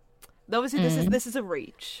 Obviously, this is a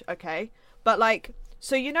reach, okay? But like,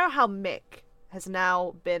 so you know how Mick has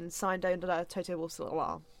now been signed under Toto Wolff's little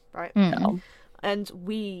arm, right? Mm. And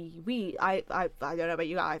I don't know about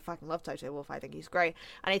you, I fucking love Toto Wolff. I think he's great,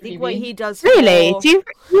 and I think what he does. Really? Do you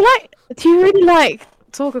really like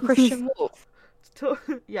Torga Christian Wolff?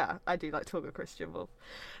 Yeah, I do like Torga Christian Wolff.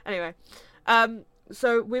 Anyway,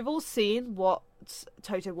 so we've all seen what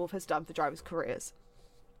Toto Wolff has done for drivers' careers.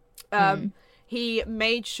 He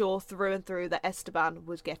made sure through and through that Esteban Ocon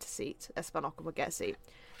would get a seat,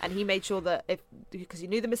 and he made sure that because he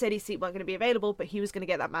knew the Mercedes seat weren't going to be available, but he was going to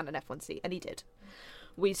get that man an F1 seat, and he did.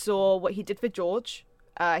 We saw what he did for George.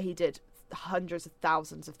 He did hundreds of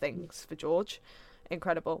thousands of things for George.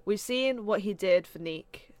 Incredible. We've seen what he did for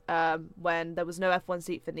Nick. When there was no F1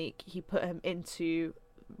 seat for Nick, he put him into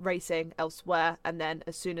racing elsewhere, and then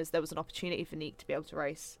as soon as there was an opportunity for Nick to be able to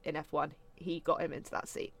race in F1, he got him into that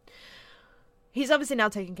seat. He's obviously now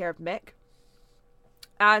taking care of Mick,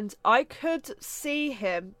 and I could see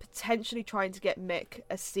him potentially trying to get Mick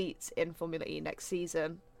a seat in Formula E next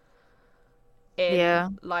season.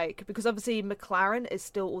 Because obviously McLaren is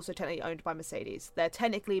still also technically owned by Mercedes. They're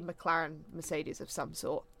technically Mercedes of some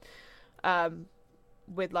sort.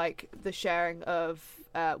 With like the sharing of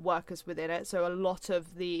workers within it, so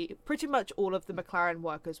pretty much all of the McLaren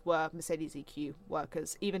workers were Mercedes EQ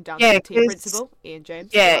workers, even down to the team principal, Ian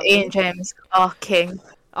James. Yeah, Ian James, our king.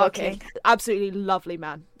 Absolutely lovely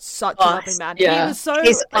man, such a lovely man. Yeah. He was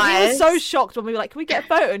so shocked when we were like, "Can we get a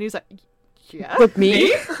photo?" And he was like, "Yeah, with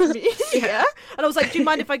me?" Yeah. And I was like, "Do you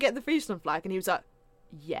mind if I get the Friesland flag?" And he was like,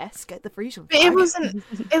 "Yes, get the Friesland flag." But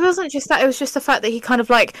it wasn't just that, it was just the fact that he kind of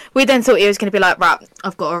like, we then thought he was going to be like, "Right,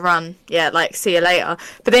 I've got to run, yeah, like, see you later."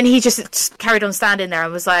 But then he just carried on standing there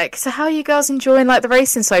and was like, "So how are you girls enjoying like the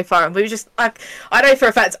racing so far?" And we were just like, I know for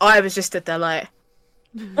a fact I was just stood there like,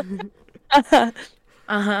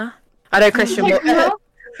 I know Christian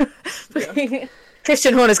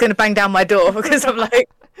Christian Horner's going to bang down my door because I'm like,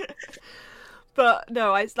 but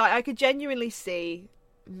no, it's like I could genuinely see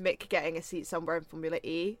Mick getting a seat somewhere in Formula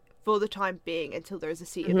E for the time being until there is a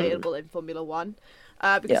seat available in Formula One.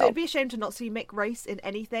 Because it'd be a shame to not see Mick race in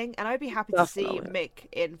anything, and I'd be happy to see Mick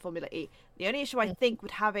in Formula E. The only issue I think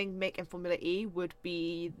with having Mick in Formula E would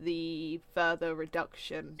be the further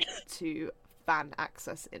reduction to fan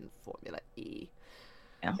access in Formula E.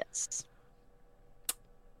 Yeah. Yes.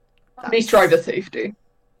 At least driver safety.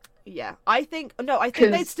 Yeah, I think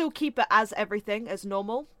they'd still keep it as everything as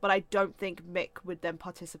normal, but I don't think Mick would then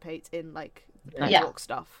participate in like New York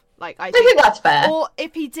stuff. Like I think that's fair. Or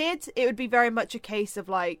if he did, it would be very much a case of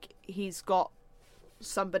like he's got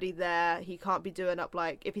somebody there. He can't be doing up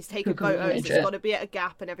like if he's taking photos, it's got to be at a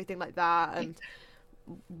gap and everything like that and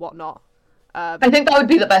whatnot. I think that would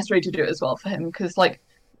be the best way to do it as well for him because like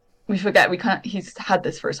we forget he's had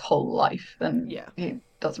this for his whole life and he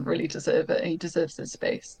doesn't really deserve it. He deserves his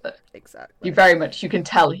space that exactly. You can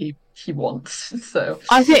tell he wants. So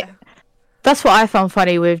I think that's what I found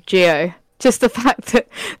funny with Gio. Just the fact that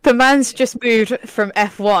the man's just moved from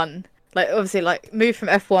F1 Like obviously, like moved from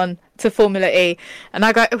F1 to Formula E, and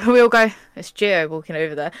we all go, it's Gio walking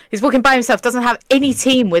over there. He's walking by himself, doesn't have any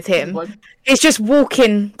team with him. He's just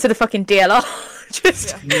walking to the fucking DLR.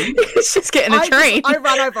 He's just getting a train. I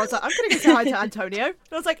ran over. I was like, I'm gonna go say hi to Antonio. And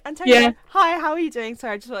I was like, Antonio, hi, how are you doing?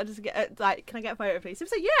 Sorry, I just wanted to get can I get a photo, please? He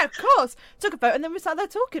was like, yeah, of course. Took a photo, and then we sat there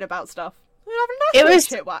talking about stuff. We were having a nice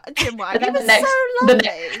gym wag. It was so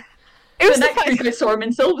lovely. The next week I saw him in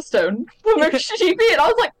Silverstone for MotoGP, and I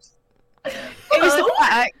was like, it was the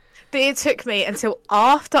fact that it took me until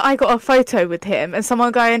after I got a photo with him and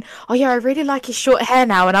someone going, oh yeah, I really like his short hair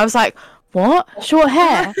now, and I was like, what? Short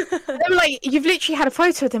hair? They were like, you've literally had a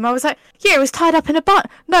photo with him. I was like, yeah, it was tied up in a bun.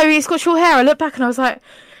 No, he's got short hair. I looked back and I was like,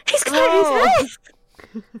 he's cut his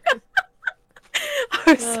hair.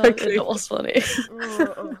 I was so cute. It was funny.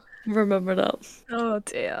 Remember that. Oh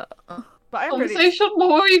dear. But I'm conversation, what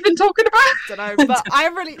were we even talking about? I don't know, but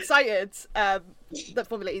I'm really excited that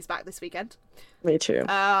Formula E is back this weekend. Me too.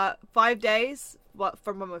 5 days.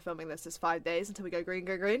 From when we're filming this is 5 days until we go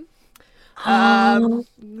green. So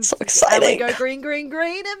exciting. And we go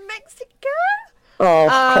green in Mexico. Oh,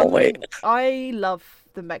 can't wait. I love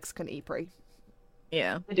the Mexican EPrix.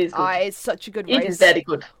 Yeah, it is good. It's such a good race. It is very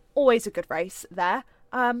good. Always a good race there.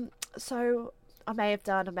 So I may have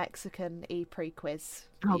done a Mexican EPrix quiz.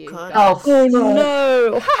 Oh god. Oh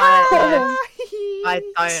no. I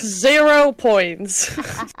don't. 0 points.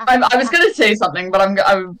 I was going to say something, but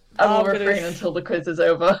I will refrain until the quiz is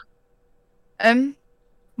over.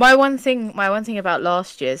 My one thing about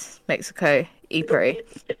last year's Mexico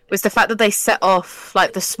EPrix was the fact that they set off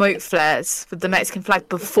like the smoke flares with the Mexican flag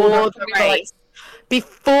before the race.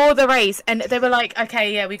 Before the race, and they were like,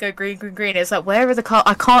 okay, yeah, we go green. It's like, where are the cars?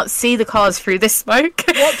 I can't see the cars through this smoke.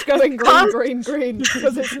 What's going green?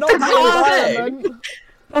 Because it's not the environment.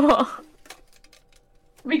 Oh.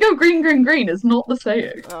 We go green is not the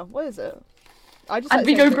saying. Oh, what is it? And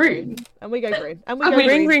we go green. And we go green. And we go green.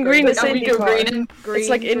 And we go green and green. It's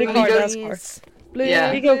like IndyCar NASCAR. Blue.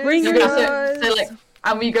 Yeah. We go green.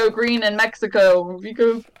 And we go green in Mexico. We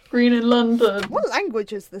go green in London. What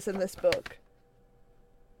language is this in this book?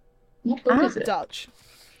 What book is it? Dutch.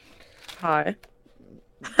 Hi.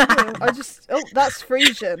 That's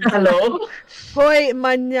Frisian. Hello. Hoi,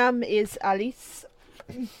 mijn naam is Alice.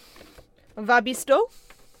 Waar bist du?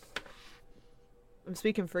 I'm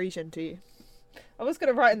speaking Frisian to you. I was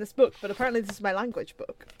going to write in this book, but apparently this is my language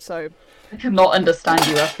book, so... I cannot understand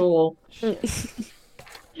you at all.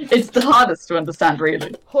 It's the hardest to understand,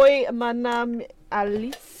 really. Hoi, mijn naam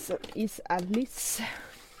is Alice.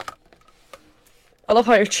 I love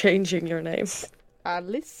how you're changing your name.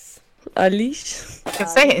 Alice. Alice. I can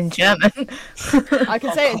say it in German. I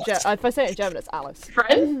can say it in German. If I say it in German, it's Alice.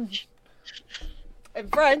 French? In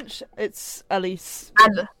French, it's Alice.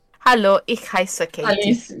 Hallo, ich heiße Katie.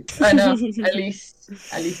 Alice. I know.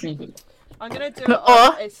 Alice maybe. I'm going to do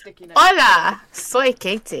a sticky note. Hola, soy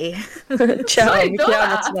Katie. Ciao, Soy mi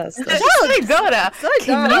Dora. chiamo Celeste. Soy Dora.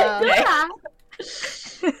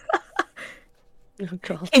 Oh,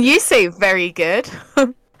 God. Can you say very good?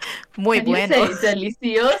 Muy Can you bueno. say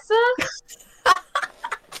deliciosa?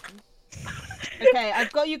 Okay,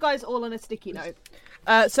 I've got you guys all on a sticky note.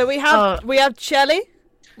 So we have Shelly,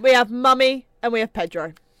 we have Mummy, and we have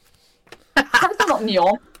Pedro. That's not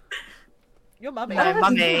Neon. Your mummy. No,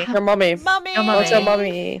 mummy. Your mummy. Mummy. Your mummy. Moto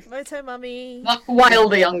mummy. Moto mummy.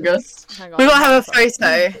 Wild the youngest. Hang on. We gotta have a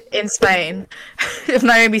photo in Spain if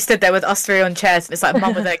Naomi stood there with us three on chairs and it's like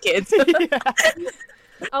mum with her kids.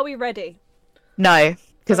 Are we ready? No,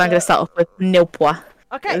 because I'm gonna start off with Nilpois.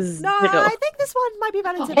 Okay. No, I think this one might be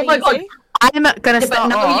relatively Oh my God. easy. I'm gonna start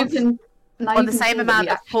now off you can on the same amount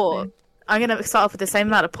of points. I'm going to start off with the same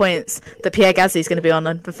amount of points that Pierre Gasly is going to be on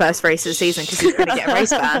the first race of the season because he's going to get a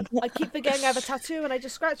race ban. I keep forgetting I have a tattoo and I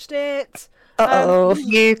just scratched it. Uh-oh.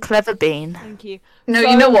 You clever bean. Thank you. No, So,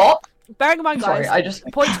 you know what? Bearing in mind, guys,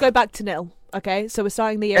 Sorry, points go back to nil. Okay, so we're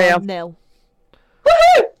starting the year on nil.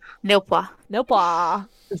 Woohoo! Nilpois. Nil. Blah.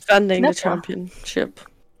 Defending the championship.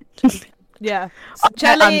 Yeah. So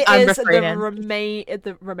Jelly I'm is refraining.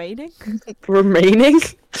 the remaining. Remaining?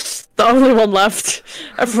 The only one left.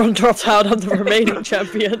 Everyone dropped out on the remaining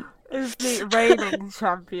champion. Is the reigning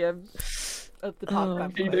champion of the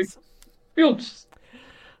Parc quiz.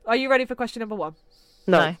 Are you ready for question number 1?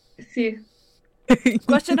 No. See.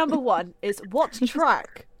 Question number 1 is, what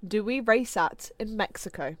track do we race at in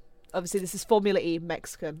Mexico? Obviously, this is Formula E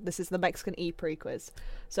Mexican. This is the Mexican EPrix quiz.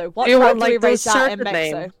 So, what You track want, do we like, the race at in circuit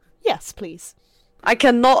Mexico? name? Yes, please. I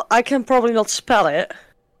can probably not spell it.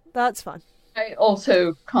 That's fine. I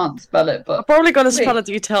also can't spell it, I'm but probably gonna spell Wait,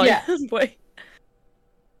 it Italian. yeah. Wait.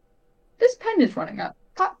 this pen is running out.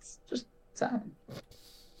 That's just sad.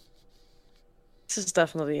 This is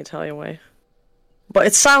definitely the Italian way. But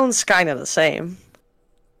it sounds kind of the same.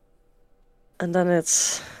 And then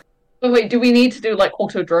it's... But wait, do we need to do like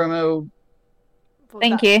Autodromo?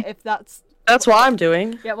 Thank you. If that's what I'm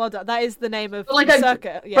doing. Yeah, well done. That is the name of Like the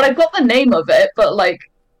circuit. Yeah. But I've got the name of it, but like...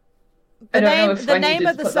 The name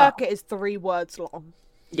of the circuit is 3 words long.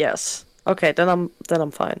 Yes. Okay, then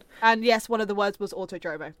I'm fine. And yes, one of the words was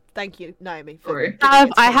Autodromo. Thank you, Naomi.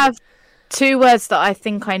 I have 2 words that I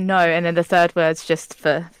think I know, and then the third word's just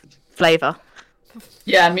for flavour.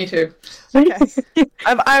 Yeah, me too. Okay.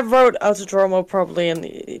 I wrote Autodromo probably in the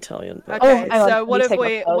Italian. But... Okay, so what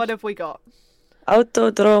have we got?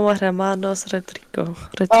 Autodromo Hermanos Rodrigo. Oh,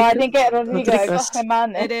 I didn't get Rodrigo.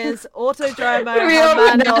 It is Autodromo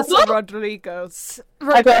Hermanos Rodrigos.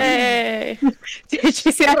 Okay. Did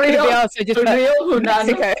you see that in the answer?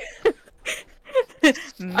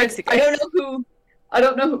 Just Mexico. I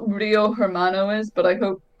don't know who Rio Hermano is, but I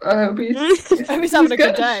hope he's hope he's having a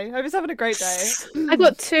good day. Hope he's having a great day. I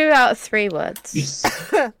got 2 out of 3 words.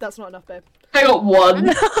 That's not enough, babe. I got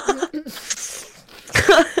 1.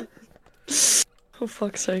 For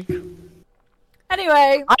fuck's sake.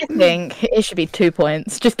 Anyway, I think it should be 2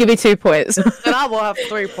 points. Just give me 2 points. Then I will have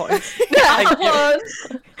 3 points.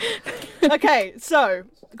 Okay, so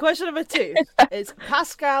question number 2 is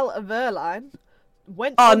Pascal Wehrlein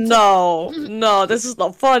went. Oh no, this is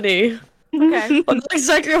not funny. Okay. I know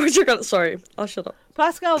exactly what you're gonna. Sorry, I'll shut up.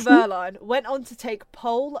 Pascal Wehrlein went on to take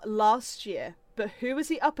pole last year, but who was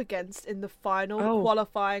he up against in the final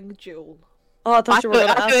qualifying duel? Oh, I thought you were going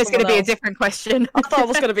to ask. I thought it was going to be a different question. I thought it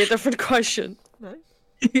was going to be a different question. No.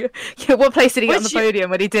 Yeah, what place did he get on the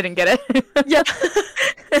podium when he didn't get it? Yeah.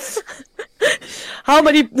 How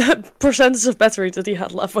many percentage of battery did he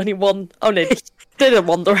have left when he won? Oh no, he didn't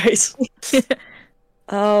won the race.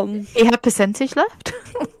 He had percentage left?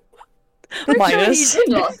 Minus. He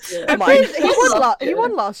won last year. He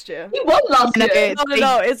won last year. He won last year.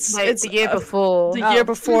 No, it's the year before. The year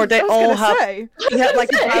before they all have. He had like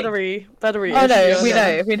a battery. Oh no, we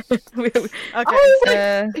know.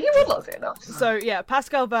 Okay. He won last year now. So yeah,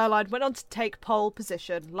 Pascal Wehrlein went on to take pole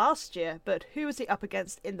position last year, but who was he up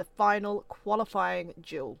against in the final qualifying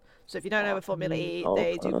duel? So if you don't know with Formula E,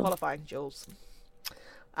 they do qualifying duels.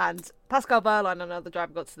 And Pascal Wehrlein and another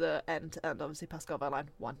driver got to the end, and obviously Pascal Wehrlein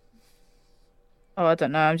won. Oh, I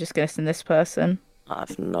don't know. I'm just guessing this person. I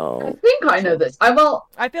have no. I think I know this. I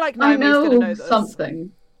feel like Naomi's gonna know this.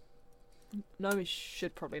 Something. Naomi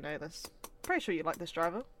should probably know this. Pretty sure you like this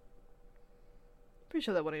driver. Pretty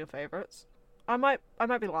sure they're one of your favourites. I might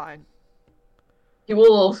be lying. You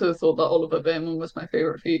will also thought that Oliver Behrman was my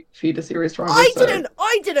favourite feeder series driver. I didn't.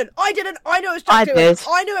 I know it was Jack Doohan.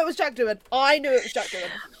 I knew it was Jack Doohan.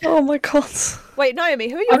 Oh my god. Wait, Naomi,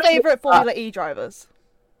 who are your favourite Formula E drivers?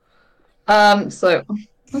 So I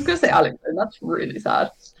was gonna say Alex, and that's really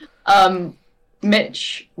sad.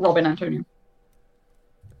 Mitch, Robin, Antonio.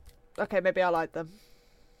 Okay, maybe I like them.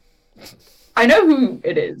 I know who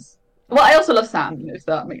it is. Well, I also love Sam, if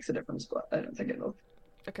that makes a difference, but I don't think it will.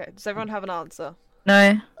 Okay, does everyone have an answer?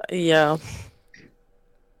 No. Yeah.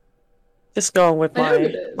 Just going with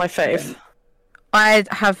my fave. I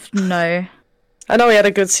have no. I know he had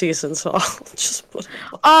a good season, so I'll just put it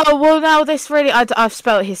on. Oh, well, now this really... I've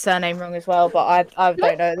spelt his surname wrong as well, but I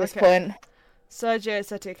don't know at this point. Sergio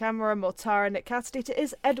Setia Camera, Mortara, Nick Castelli. It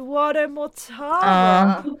is Eduardo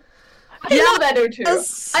Mortara. I love Edo too.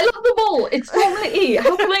 Yes. I love them all. It's Formula E.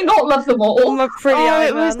 How can I not love them all? I'm a pretty eye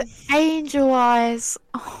it man. Was Angel Eyes.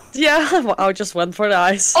 Oh. Yeah, well, I just went for the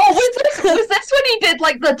eyes. Oh, was this when he did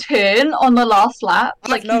like the turn on the last lap?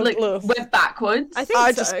 Like no he went backwards?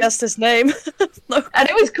 I just guessed his name. No. And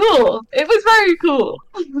it was cool. It was very cool.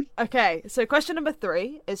 Okay, so question number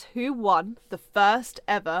 3 is who won the first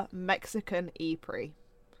ever Mexican EPrix?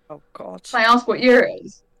 Oh god. Can I ask what year it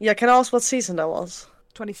is? Yeah, can I ask what season that was?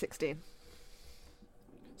 2016.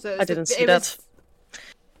 So I didn't see that.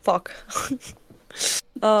 Fuck.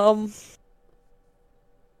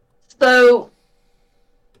 So.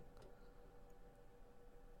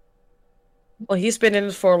 Well, he's been in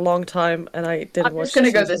it for a long time, and I didn't watch. I'm just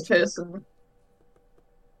gonna go this person.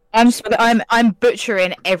 I'm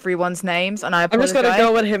butchering everyone's names, and I apologize. I'm just gonna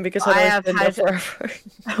go with him because I have been there forever.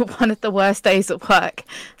 One of the worst days at work,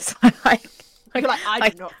 so I do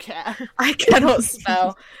not care. I cannot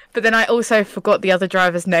spell. But then I also forgot the other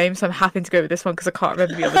driver's name, so I'm happy to go with this one because I can't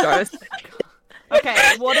remember the other drivers. Okay,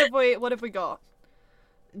 what have we got?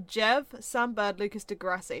 Jev, Sam Bird, Lucas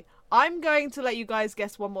Degrassi. I'm going to let you guys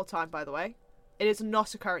guess one more time, by the way. It is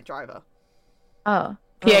not a current driver. Oh.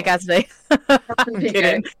 Pierre Gasly. I'm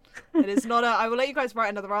kidding. It is not a... I will let you guys write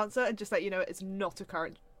another answer and just let you know it's not a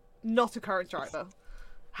current driver.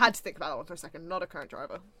 Had to think about that one for a second. Not a current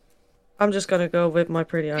driver. I'm just gonna go with my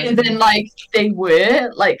pretty eyes. And then, like, they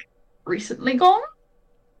were, like, recently gone?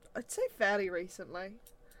 I'd say fairly recently.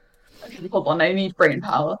 Okay, hold on, I need brain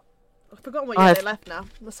power. I've forgotten what year they left now.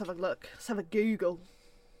 Let's have a look. Let's have a Google.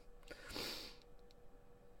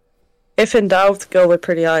 If in doubt, go with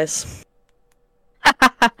pretty eyes.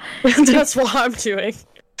 That's what I'm doing.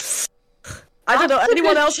 I don't know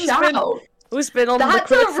anyone else who's been on the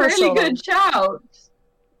crit for so long. That's a really good shout.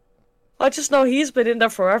 I just know he's been in there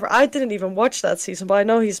forever. I didn't even watch that season, but I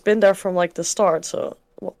know he's been there from like the start. So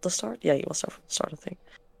what, the start? Yeah, he was there from the start, I think.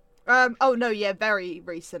 Oh no, yeah, very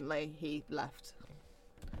recently he left.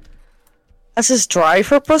 As his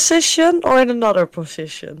driver position or in another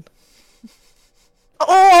position?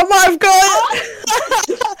 Oh my god!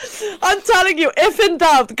 I'm telling you, if in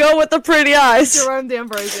doubt, go with the pretty eyes. Jerome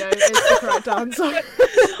D'Ambrosio is the correct answer.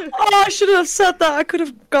 Oh, I should have said that. I could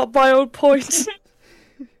have got my own points.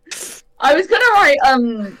 I was gonna write,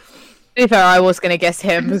 To be fair, I was gonna guess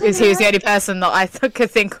him because he was the only person that I could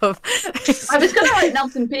think of. I was gonna write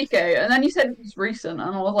Nelson Piquet, and then you said it was recent,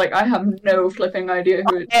 and I was like, I have no flipping idea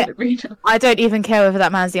who it could be. I don't even care whether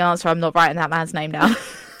that man's the answer. I'm not writing that man's name down.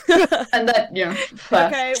 And then, yeah, fair.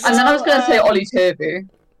 Okay, and then I was gonna say Ollie Turvey.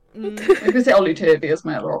 I was Mm. gonna say Ollie Turvey as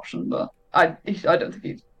my other option, but I don't think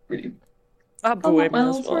he's really.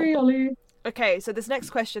 Well, sorry, Ollie. Okay, so this next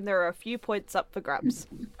question, there are a few points up for grabs.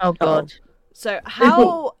 Oh god. So,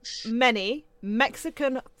 how many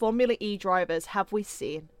Mexican Formula E drivers have we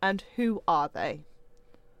seen, and who are they?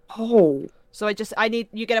 Oh. So I need,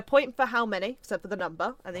 you get a point for how many, so for the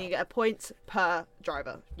number, and then you get a point per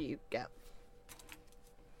driver you get.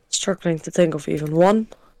 Struggling to think of even one.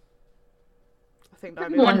 I think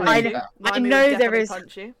Naomi One would I punch you. I Naomi know would there definitely is-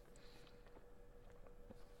 punch you.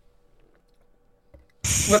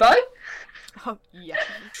 Would I? Oh, yeah.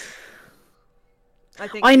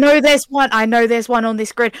 I know there's one. I know there's one on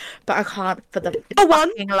this grid, but I can't for the one.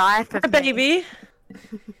 fucking life of me. Baby.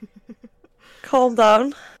 Calm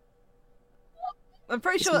down. I'm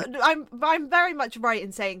pretty sure I'm very much right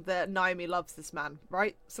in saying that Naomi loves this man,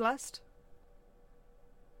 right, Celeste?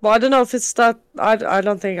 Well, I don't know if it's that. I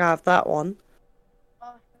don't think I have that one.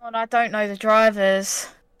 Oh, hang on, I don't know the drivers.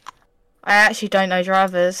 I actually don't know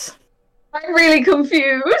drivers. I'm really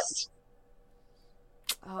confused.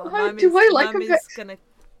 Oh, Why do I like Naomi's gonna.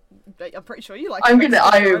 I'm pretty sure you like. I'm a gonna-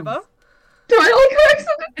 Mexican I- driver. Do I like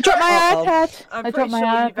Mexican? I dropped my Uh-oh. iPad. I'm I pretty dropped my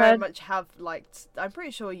sure you very iPad. much have liked. I'm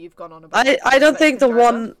pretty sure you've gone on about. I don't think the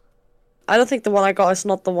Mexican driver. one. I don't think the one I got is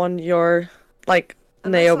not the one you're like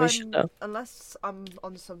Naomi Unless should I'm, know. unless I'm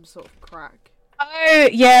on some sort of crack. Oh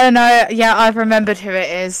yeah, no, yeah, I've remembered who it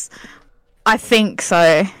is. I think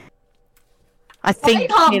so. I think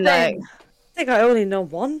can't he like. think. I think I only know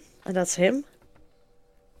one, and that's him.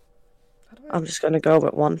 How do I? I'm just gonna go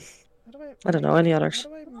with one. How do I don't know any others. How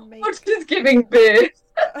do I make? What's this giving beer?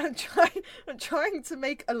 I'm trying to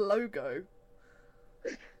make a logo.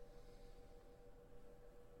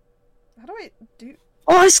 How do I do?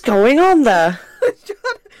 What is going on there?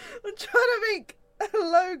 I'm trying to make a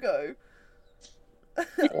logo.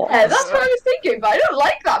 Yeah, that's what I was thinking, but I don't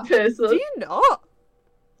like that person. Do you not?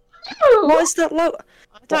 What is that logo?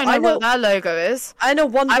 I don't know what that logo is. I know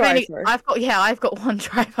one driver. I've got one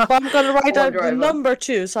driver. But I'm gonna write One down the driver. number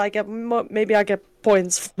 2, so I get maybe I get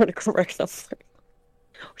points for the correct number.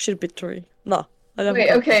 Or should it be 3? No, I don't.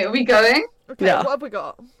 Wait, okay, are we going? Okay, Yeah. what have we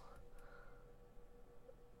got?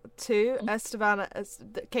 2, Esteban.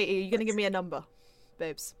 Katie, are you gonna give me a number,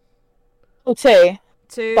 babes? Or two.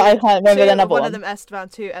 2. But I can't remember 2, the number one one. of them Esteban,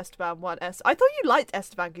 2 Esteban, 1 S. I thought you liked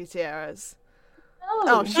Esteban Gutierrez. Oh,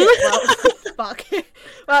 Oh shit! Well, fuck.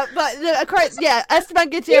 But correct. Yeah, Esteban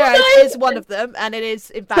Gutierrez is one of them, and it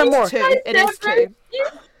is in fact more. 2. It is 2.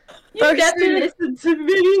 You never listen to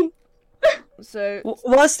me. So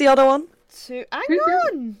What's the other one? 2. Hang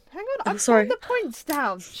on. I'm I'm sorry. sorry. The points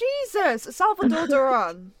down. Jesus, Salvador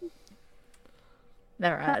Duran.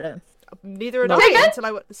 Never heard of him. Neither had No. I until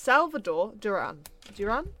I went Salvador Duran.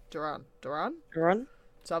 Duran. Run.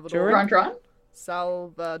 Salvador. Duran?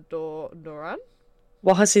 Salvador Duran.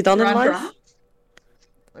 What has he done in life?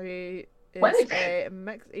 Duran? He is What?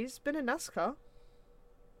 he's been in NASCAR.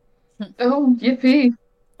 Oh, yippee.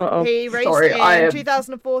 Uh-oh. He raced Sorry, I in am-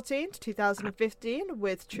 2014 to 2015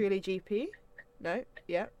 with Truly GP. No,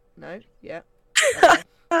 yeah, no, yeah. Okay.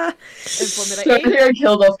 In Formula So I E. think I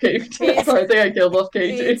killed off Katie. He's- Sorry, I think I killed off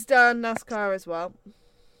Katie. He's done NASCAR as well.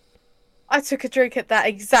 I took a drink at that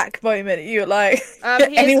exact moment. You were like, He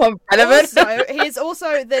is anyone relevant? he is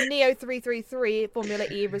also the Neo 333 Formula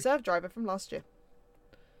E reserve driver from last year.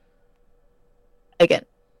 Again.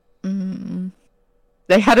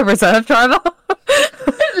 They had a reserve driver.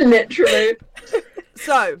 Literally.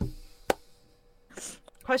 So,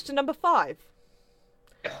 question number 5.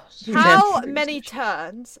 How many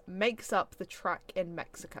turns makes up the track in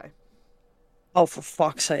Mexico? Oh, for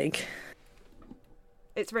fuck's sake.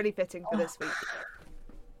 It's really fitting for this week.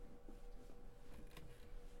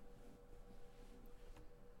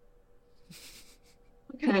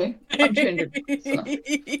 Okay, I'm changing.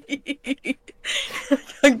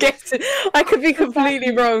 I'm guessing. I could be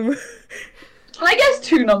completely wrong. Can I guess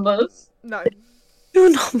 2 numbers? No. 2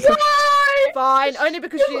 numbers. Yay! Fine, only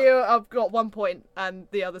because you have got 1 point and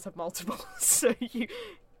the others have multiple. So you...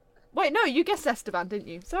 Wait, no, you guessed Esteban, didn't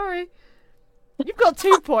you? Sorry. You've got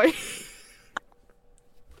 2 points.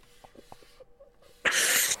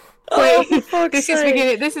 Wait, Oh, this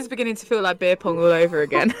is beginning to feel like beer pong all over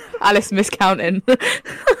again. Alice miscounting.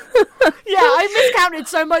 Yeah, I miscounted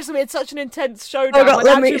so much that we had such an intense showdown God,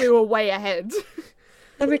 when actually we were way ahead.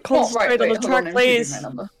 Let me concentrate on the track, please.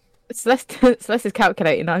 Celeste is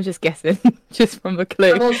calculating. I'm just guessing, just from the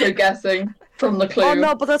clue. I'm also guessing from the clue. Oh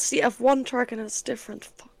no, but that's the F1 track and it's different.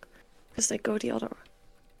 Fuck. Because they go the other way.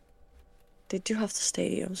 They do have the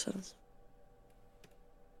stadium, so...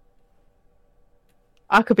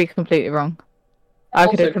 I could be completely wrong. I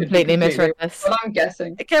could have completely misread this. But I'm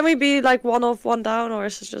guessing. Can we be like 1 off, 1 down, or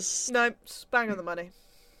is it just... No, bang on the money.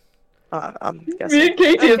 I'm Me guessing. and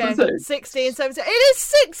Katie Okay, are the same. 16, 17. It is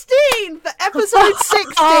 16 for episode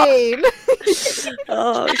 16.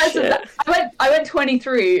 Oh shit. I went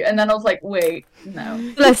 23, and then I was like, wait,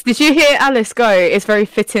 no. Celeste, did you hear Alice go? It's very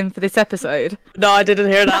fitting for this episode. No, I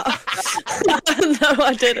didn't hear that. No,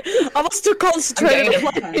 I didn't. I was too concentrated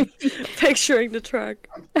on like, picturing the track.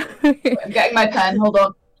 I'm getting my pen, hold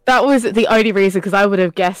on. That was the only reason, because I would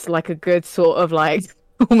have guessed like a good sort of like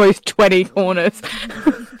almost 20 corners.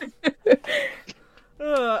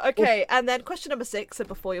 Okay, and then question number 6, and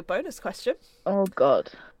before your bonus question. Oh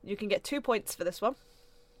god. You can get 2 points for this one.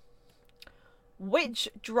 Which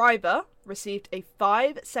driver received a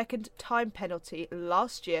 5-second time penalty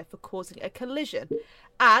last year for causing a collision?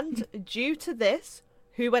 And due to this,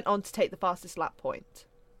 who went on to take the fastest lap point?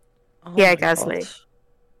 Oh Yeah, my Gasly. God.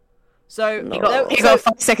 So He got a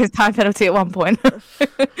 5 seconds time penalty at one point.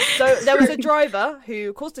 So there was a driver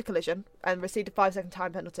who caused a collision and received a 5-second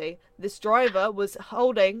time penalty. This driver was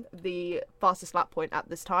holding the fastest lap point at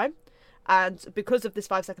this time. And because of this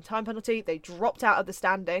 5-second time penalty, they dropped out of the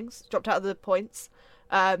standings, dropped out of the points.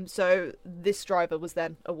 So this driver was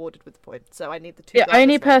then awarded with the point. So I need the 2 The drivers' only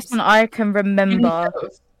names. person I can remember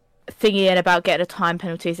thinking about getting a time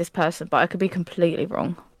penalty is this person, but I could be completely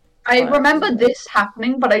wrong. I remember this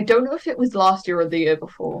happening, but I don't know if it was last year or the year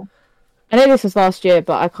before. I know this was last year,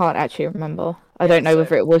 but I can't actually remember. I don't know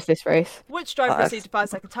whether it was this race. Which driver received a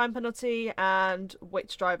 5-second time penalty and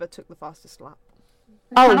which driver took the fastest lap?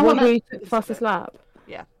 Oh, who took the fastest lap?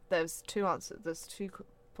 Yeah, there's 2 answers. There's 2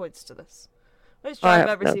 points to this. Which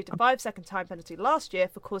driver received a 5-second time penalty last year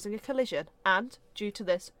for causing a collision? And due to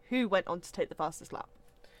this, who went on to take the fastest lap?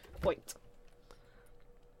 Point.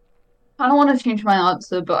 I don't want to change my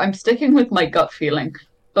answer, but I'm sticking with my gut feeling.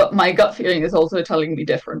 But my gut feeling is also telling me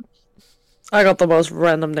different. I got the most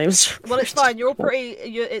random names. Well, it's fine. You're all pretty.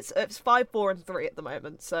 It's 5, 4, and 3 at the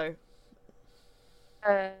moment. So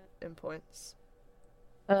in points.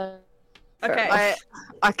 Okay.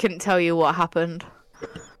 I couldn't tell you what happened.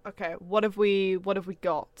 Okay. What have we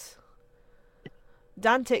got?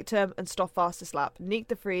 Dan Ticktum and Stoff fastest lap. Nick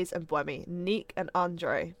de Vries and Buemi. Nick and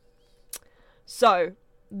Andre. So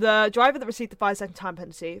the driver that received the 5-second time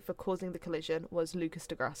penalty for causing the collision was Lucas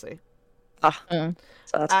de Grassi. Sad.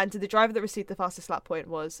 And the driver that received the fastest lap point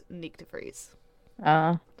was Nick de Vries.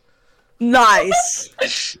 Nice.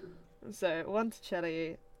 So 1 to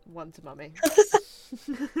Chelly, 1 to Mummy.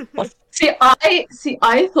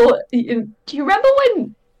 I thought. Do you remember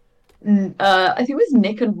when? I think it was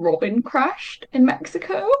Nick and Robin crashed in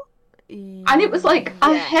Mexico, and it was like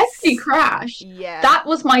a hefty crash. Yeah, that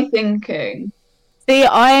was my thinking. See,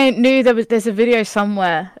 I knew there's a video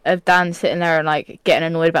somewhere of Dan sitting there and like getting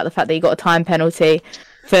annoyed about the fact that he got a time penalty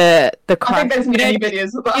for the crash. I think there's many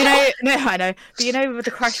videos of that. I know. But you know with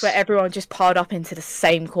the crash where everyone just piled up into the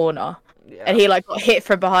same corner, and he like got hit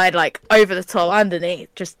from behind, like over the top,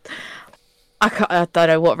 underneath. Just, I don't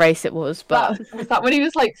know what race it was, but was that when he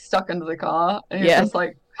was like stuck under the car and he was just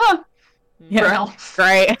like,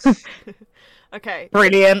 great. Okay.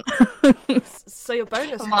 Brilliant. So your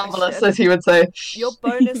bonus marvelous, question, as he would say. Your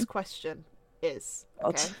bonus question is,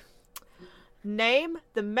 okay, name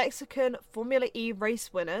the Mexican Formula E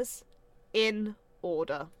race winners in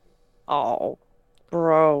order. Oh,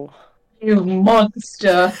 bro. You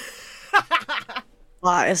monster.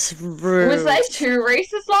 That is rude. Was there 2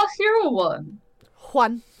 races last year or 1?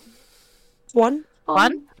 1. One.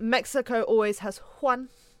 Mexico always has Juan.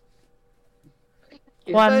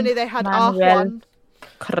 If Juan only they had our Manuel Juan.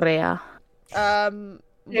 Correa.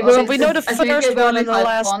 Well, we know the I think first they've one only and the had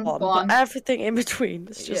last one, one, but everything in between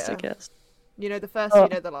is just a Yeah. guess. You know the first, you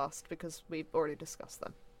know the last, because we've already discussed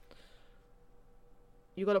them.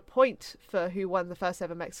 You got a point for who won the first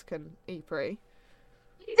ever Mexican EPrix.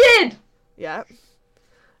 He did! Yeah.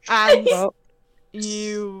 And Well,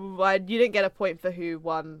 you didn't get a point for who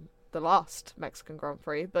won the last Mexican Grand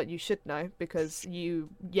Prix, but you should know because you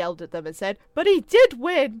yelled at them and said, "But he did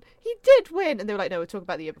win! He did win!" And they were like, "No, we're talking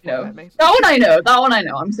about the year before." No. Let me. That one I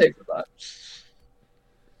know. I'm safe with that.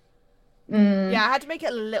 Yeah, I had to make it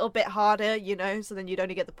a little bit harder, you know, so then you'd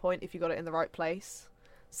only get the point if you got it in the right place.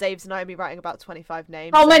 Saves Naomi writing about 25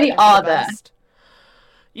 names. How many hoping for are the there? best.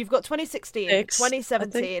 You've got 2016, 6,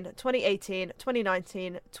 2017, 2018,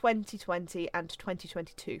 2019, 2020, and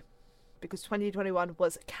 2022. Because 2021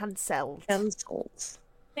 was cancelled. cancelled.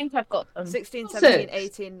 I think I've got them. 16, 17, 6.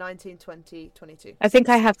 18, 19, 20, 22. I think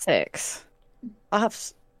I have 6. I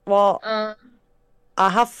have, I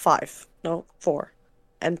have 5. No, 4.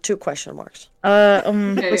 And 2 question marks.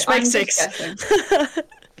 Okay, Which I'm makes just 6. guessing.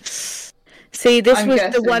 See, this I'm was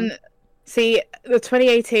guessing. the one. See, the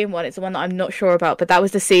 2018 one is the one that I'm not sure about, but that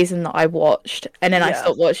was the season that I watched, and then I Yeah.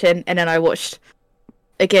 stopped watching, and then I watched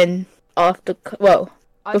again after. Well,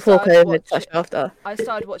 I before started COVID, slash after. I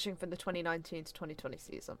started watching from the 2019 to 2020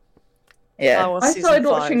 season. Yeah. was I season started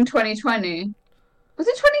 5. watching 2020. Was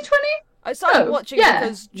it 2020? I started Oh, watching yeah,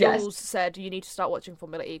 because yes. Jules said you need to start watching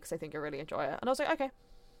Formula E because I think you really enjoy it, and I was like, okay.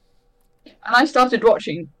 And I started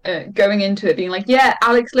watching, going into it, being like, yeah,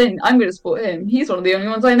 Alex Lynn, I'm going to support him. He's one of the only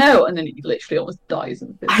ones I know. And then he literally almost dies.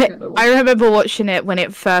 In the I remember watching it when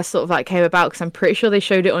it first sort of like came about because I'm pretty sure they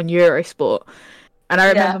showed it on Eurosport, and I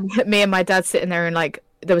remember me and my dad sitting there and like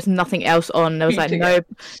there was nothing else on. There was like no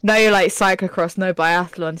like cyclocross, no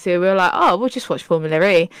biathlon. So we were like, oh, we'll just watch Formula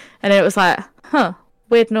E, and then it was like, huh,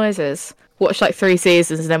 weird noises. Watched like 3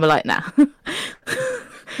 seasons and then we're like, nah.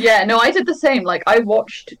 Yeah, no, I did the same. Like, I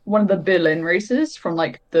watched one of the Berlin races from,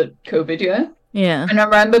 like, the COVID year. Yeah. And I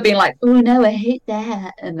remember being like, oh, no, I hate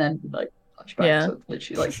that. And then, like, flashback Yeah. to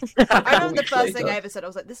literally, like, I remember the weeks first thing later. I ever said. I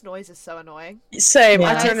was like, this noise is so annoying. Same, Yeah.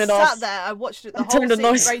 I And turned I it off. sat there, I watched it the I whole turned the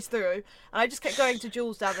noise- race through, and I just kept going to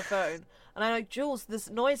Jules down the phone. And I'm like, Jules, this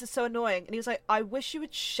noise is so annoying. And he was like, I wish you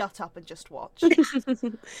would shut up and just watch.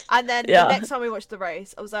 And then Yeah. the next time we watched the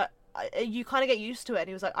race, I was like, you kind of get used to it. And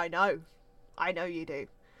he was like, I know you do.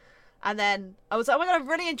 And then I was like, oh my god, I'm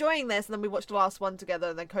really enjoying this. And then we watched the last one together,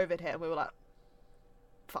 and then COVID hit, and we were like,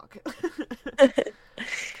 fuck.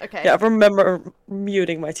 Okay. Yeah, I remember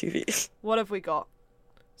muting my TV. What have we got?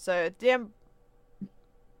 So, DM...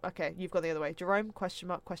 Okay, you've gone the other way. Jerome, question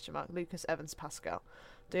mark, Lucas, Evans, Pascal.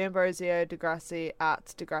 D'Ambrosio, Degrassi, at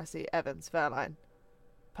Degrassi, Evans, Verline.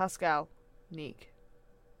 Pascal, Nick,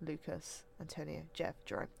 Lucas, Antonio, Jeff,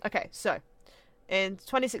 Jerome. Okay, so... In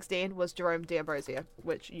 2016 was Jerome D'Ambrosio,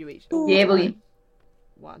 which you each... Yeah, boy.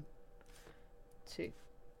 1, 2...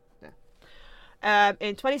 No.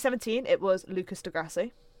 In 2017, it was Lucas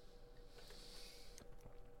Degrassi.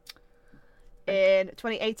 In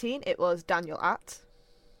 2018, it was Daniel Att.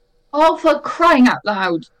 Oh, for crying out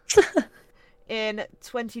loud. In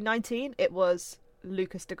 2019, it was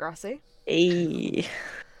Lucas Degrassi. Hey.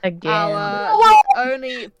 Again. The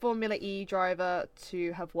only Formula E driver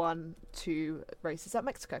to have won 2 races at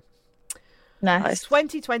Mexico. Nice.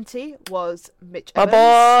 2020 was Mitch Bye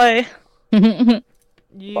Evans. bye.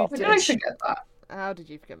 You How did I did. forget that? How did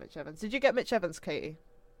you forget Mitch Evans? Did you get Mitch Evans, Katie?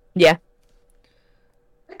 Yeah.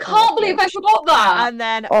 I can't believe I forgot that. And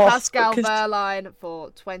then Oh, Pascal because- Verline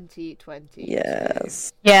for 2020.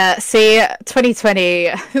 Yes. Yeah, see, 2020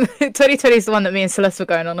 is the one that me and Celeste were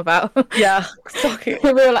going on about. Yeah. Fucking.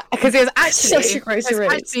 We were like, because it was actually, Such a crazy it was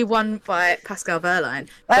race. actually won by Pascal Verline. I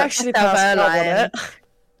But actually Pascal won it.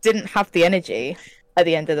 didn't have the energy at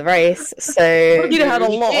the end of the race, so You had a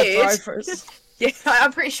lot of did. drivers. Yeah,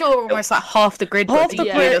 I'm pretty sure almost like half the grid Half got the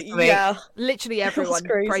Yeah. DQ'd or grid, something. yeah. Literally everyone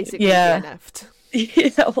crazy. basically Yeah. DNF'd. Yeah,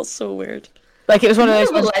 that was so weird. Like it was one of those.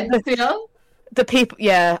 Valencia? The people,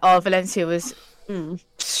 yeah. Oh, Valencia was. Mm.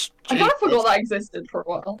 I kind of forgot that existed for a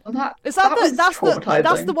while. And that, Is that, was that's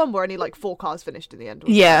traumatizing. the one where only like 4 cars finished in the end?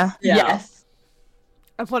 wasn't it? Yeah, Yeah. Yes.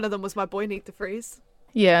 And one of them was my boy Nick de Vries.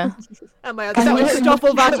 yeah. And my other That one was was-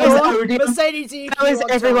 Stoffel that was Vanderpool. odious. Mercedes EQ That was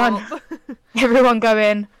on everyone. top. Everyone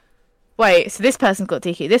going. Wait, so this person's got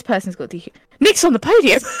DQ. This person's got DQ. Nick's on the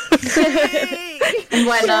podium.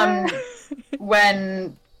 And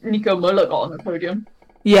when Nico Muller got on the podium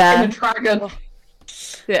in Yeah, the Dragon.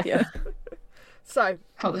 yeah. Yeah. So,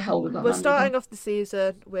 how the hell was that? We're starting off the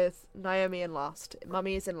season with Naomi in last.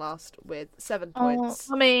 Mummy is in last with 7 points.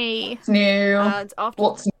 Mummy. What's new? And after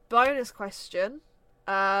bonus question,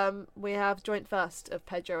 we have joint first of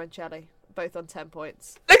Pedro and Chelly, both on 10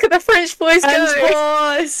 points. Look at the French boys French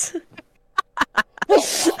boys!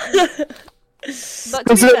 But to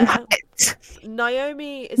be fair,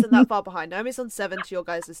 Naomi isn't that far behind. Naomi's on 7 to your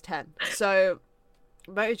guys' is 10. So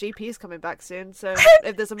MotoGP is coming back soon. So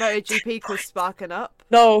if there's a MotoGP quiz sparking up,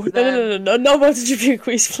 no MotoGP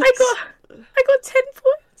quiz. Please. I got 10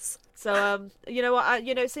 points. So you know what?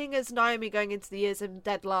 Seeing as Naomi going into the years in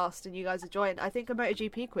dead last, and you guys are joined, I think a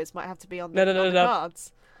MotoGP quiz might have to be on the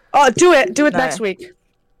cards. Oh, do it next week.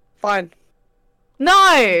 Fine.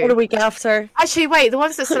 No! Or the week after. Actually, wait, the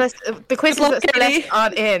ones that the quizzes that Celeste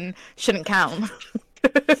aren't in shouldn't count.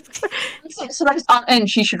 Celeste aren't in,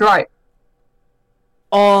 she should write.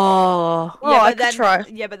 Oh. Yeah, I could try.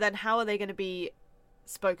 Yeah, but then how are they going to be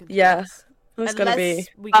spoken to? Yeah. Us? Who's going to be?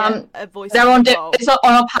 We get a voice. They're it's on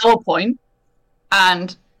a PowerPoint,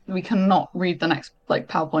 and we cannot read the next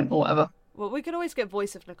PowerPoint or whatever. Well, we could always get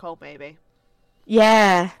voice of Nicole, maybe.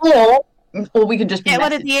 Yeah. Or we could just get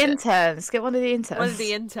one of the interns. Get one of the interns. One of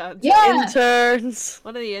the interns. Yeah. Interns.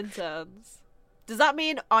 One of the interns. Does that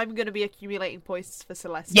mean I'm going to be accumulating points for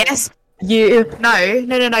Celeste? Yes. You. No. You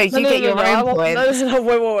get your own points. No,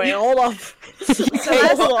 wait. Hold up.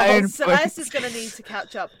 Celeste is going to need to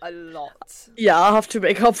catch up a lot. Yeah, I'll have to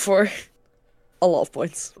make up for a lot of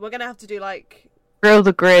points. We're going to have to do Grill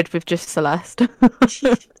the grid with just Celeste.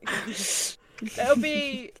 It'll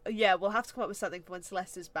be we'll have to come up with something for when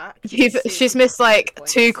Celeste is back. She's missed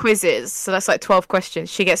 2 quizzes, so that's 12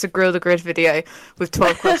 questions. She gets a Grill the Grid video with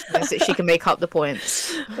 12 questions that she can make up the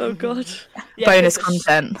points. Oh god. Bonus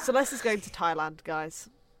content. Celeste is going to Thailand,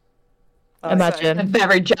 guys. Imagine. I'm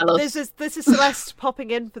very jealous. This is Celeste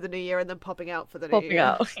popping in for the new year and then popping out for the new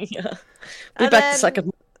year. Popping out, yeah. Be back the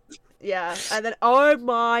second. Yeah, and then oh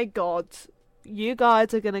my god, you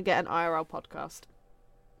guys are gonna get an IRL podcast.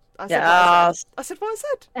 I said what I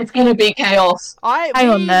said. It's gonna be chaos.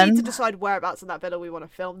 We need to decide whereabouts in that villa we want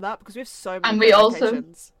to film that because we have so many. And we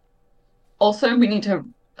we need to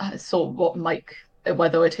sort what mic,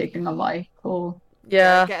 whether we're taking a mic or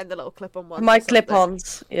getting the little clip-on ones. Mic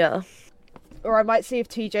clip-ons, yeah. Or I might see if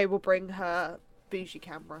TJ will bring her bougie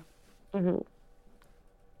camera. Mm-hmm.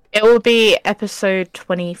 It will be episode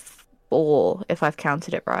 24 if I've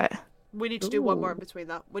counted it right. We need to do one more in between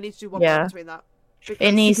that. We need to do one more in between that.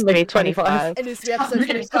 It needs to be 25. It needs to be episode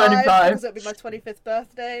 25 because it'll be my 25th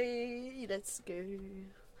birthday. Let's go.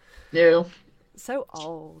 No. So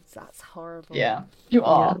old. That's horrible. Yeah, you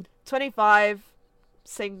are. 25,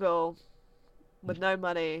 single, with no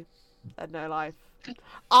money and no life.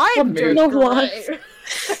 I'm doing no great. Life.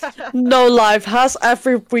 No life. Has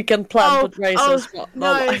every weekend planned with races. No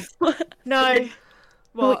life. No.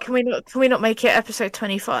 What? Can we not make it episode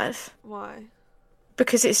 25? Why?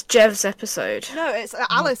 Because it's Jev's episode. No, it's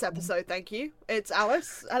Alice episode, thank you. It's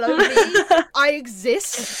Alice. Hello, me. I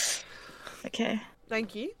exist. Okay.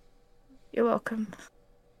 Thank you. You're welcome.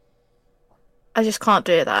 I just can't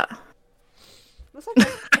do that. That's okay.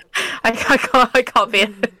 I can't be.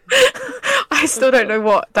 I still don't know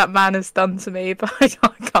what that man has done to me, but I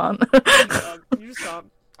can't. You just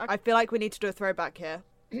can't. I feel like we need to do a throwback here.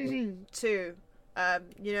 to,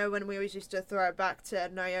 when we always used to throw it back to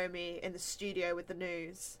Naomi in the studio with the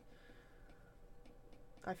news.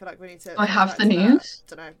 I feel like we need to. I have the news.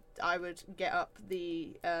 I don't know. I would get up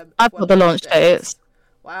the. I've got the launch dates.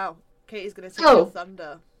 Wow, Katie's gonna take your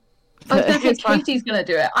thunder. I was going to say Katie's going to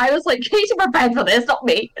do it. I was like, Katie prepared for this, not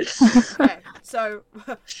me. Okay, so...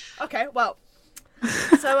 Okay, well...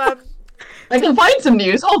 So, I can find some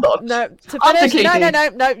news, hold on. No, to finish...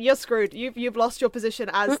 No, you're screwed. You've lost your position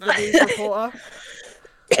as the news reporter.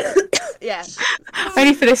 Yeah.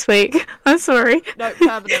 Only for this week. I'm sorry. No,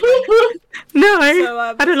 permanently. No,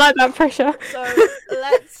 so, I don't like that pressure. So,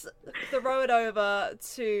 let's throw it over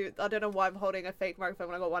to... I don't know why I'm holding a fake microphone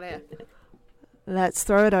when I got one here. Let's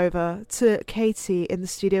throw it over to Katie in the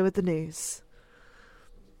studio with the news.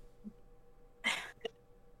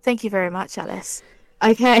 Thank you very much, Alice.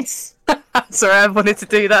 Okay. Sorry, I wanted to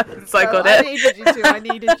do that, so I got it. I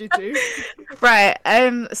needed you to. Right,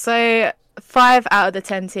 so 5 out of the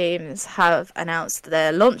 10 teams have announced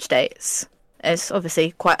their launch dates. It's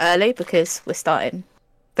obviously quite early because we're starting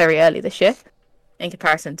very early this year in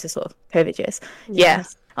comparison to sort of COVID years. Yeah.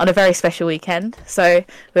 On a very special weekend, so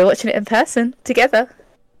we're watching it in person together.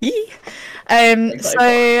 Yee!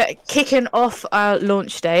 So kicking off our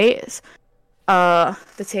launch dates,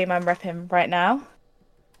 the team I'm repping right now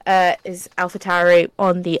is AlphaTauri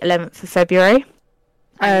on the 11th of February.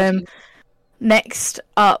 Next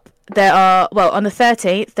up, on the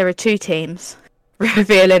 13th, there are 2 teams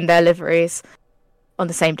revealing their liveries on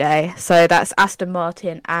the same day. So that's Aston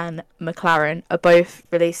Martin and McLaren are both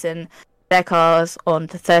releasing their cars on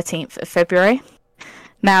the 13th of February.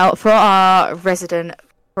 Now, for our resident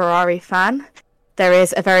Ferrari fan, there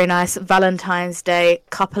is a very nice Valentine's Day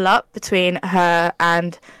couple up between her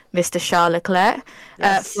and Mr. Charles Leclerc.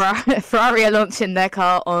 Yes. Ferrari are launching their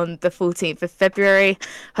car on the 14th of February,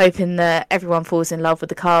 hoping that everyone falls in love with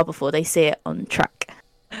the car before they see it on track.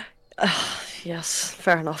 Yes,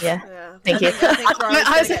 fair enough. Yeah. Thank you.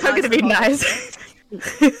 I think I'm going to be nice.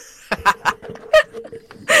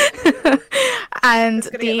 And it's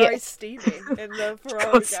going to get very steamy in the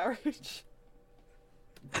Ferrari garage.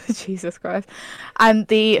 Jesus Christ. And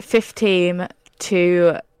the 5th team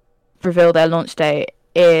to reveal their launch date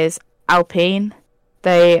is Alpine.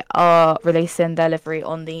 They are releasing their livery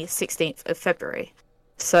on the 16th of February.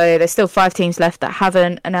 So there's still 5 teams left that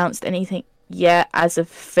haven't announced anything yet as of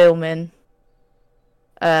filming.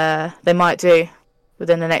 They might do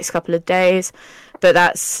within the next couple of days. But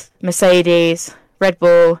that's Mercedes, Red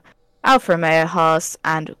Bull, Alfa Romeo, Haas,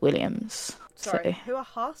 and Williams. Sorry, who are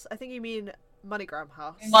Haas? I think you mean MoneyGram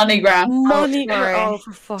Haas. MoneyGram.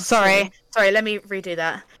 For fuck's sake. Sorry, let me redo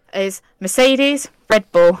that. Is Mercedes,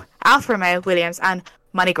 Red Bull, Alfa Romeo, Williams, and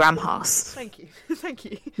MoneyGram Haas. Thank you. Thank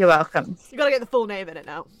you. You're welcome. You gotta get the full name in it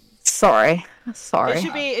now. Sorry.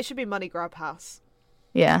 It should be MoneyGrab Haas.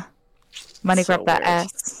 Yeah. Money So grab that weird.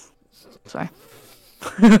 ass. Sorry.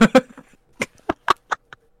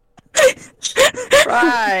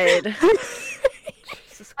 Pride.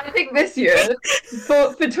 I think this year,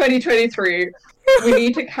 for 2023, we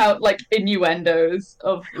need to count like innuendos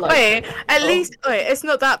of like. Wait, it's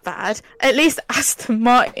not that bad. At least Aston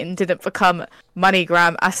Martin didn't become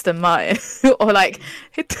MoneyGram Aston Martin, or like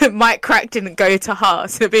Mike Crack didn't go to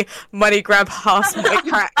Haas. It'd be MoneyGram Haas Mike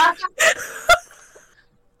Crack.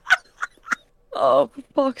 Oh, for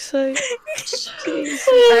fuck's sake.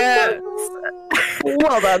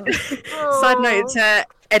 Well done. Side note to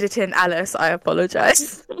editing Alice, I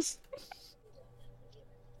apologise.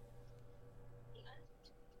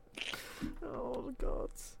 Oh god.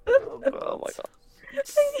 Oh my god.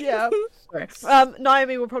 Yeah. Sorry.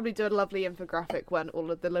 Naomi will probably do a lovely infographic when all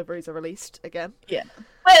the deliveries are released again. Yeah.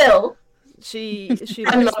 Well, She I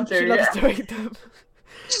loves love doing doing it. them.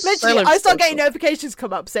 Literally, I start getting notifications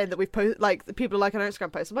come up saying that we've like the people like an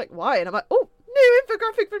Instagram post. I'm like, why? And I'm like, oh, new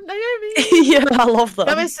infographic from Naomi. Yeah, I love that.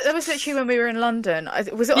 That was literally when we were in London.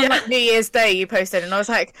 Was it on like New Year's Day you posted? And I was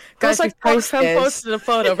like, guys, like, we've posted a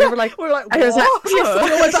photo. We were like, we're like, I was like, what? oh.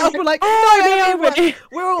 We all went up, we're like, Oh, no, Naomi.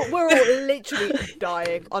 we're all literally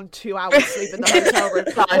dying on 2 hours sleep in the hotel room.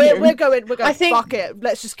 We're going, I think- fuck it.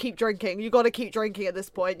 Let's just keep drinking. You got to keep drinking at this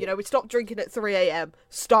point. You know, we stopped drinking at 3 a.m.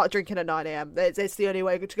 Start drinking at 9 a.m. It's the only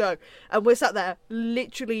way to go. And we're sat there,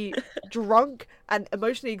 literally drunk and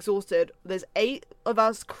emotionally exhausted. There's 8 of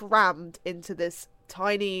us crammed into this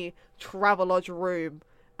tiny Travelodge room,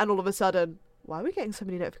 and all of a sudden, why are we getting so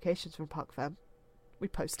many notifications from Parc Femme? We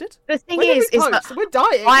posted? The thing When did is we that post? We're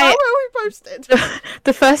dying. Why are we posted?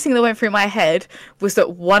 the first thing that went through my head was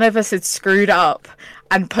that one of us had screwed up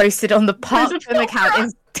and posted on the Parc Femme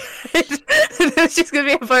account instead. And there's just going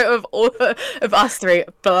to be a photo of all of us 3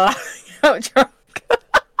 out drunk.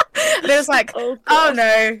 And it was like, oh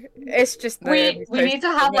no, it's just we need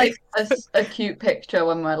to have like a cute picture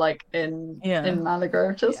when we're like in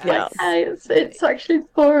Malaga, just like, hey, it's actually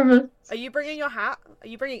 4 of us. Are you bringing your hat? Are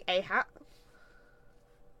you bringing a hat?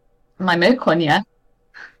 My milk one, yeah.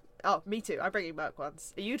 Oh, me too. I'm bringing Merc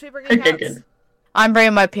ones. Are you two bringing hats? Good. I'm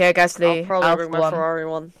bringing my Pierre Gasly. I'll probably bring my one. Ferrari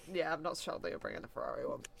one. Yeah, I'm not sure that you're bringing a Ferrari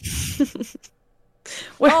one.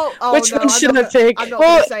 Which one should I pick? I'm not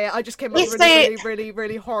going to say it. I just came up with a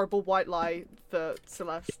really horrible white lie for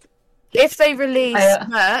Celeste. If they release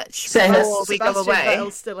merch before we go away,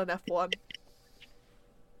 Vettel's still an F1.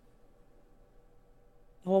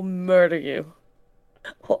 I'll murder you.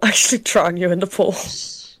 I'll actually drown you in the pool.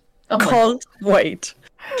 Oh my Can't wait.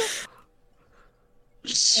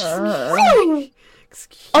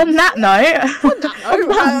 on that note,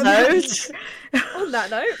 On that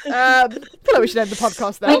note, I feel like we should end the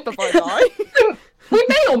podcast there before I die. We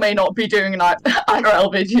may or may not be doing an IRL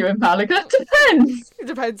video in Malaga. Depends. It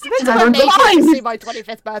depends. Depends on how many to see my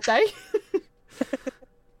 25th birthday.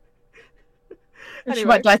 she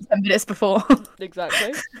might die 10 minutes before.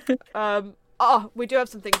 Exactly. We do have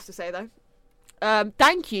some things to say though.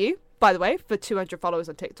 Thank you, by the way, for 200 followers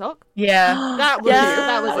on TikTok. Yeah. That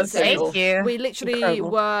was insane. Thank you. We literally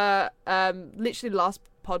Incredible. were last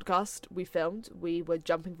podcast we filmed, we were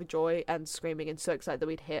jumping for joy and screaming and so excited that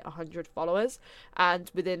we'd hit 100 followers,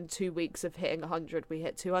 and within 2 weeks of hitting 100 we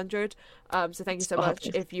hit 200. So thank you so much.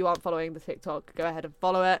 If you aren't following the TikTok, go ahead and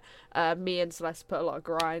follow it. Me and Celeste put a lot of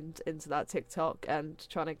grind into that TikTok and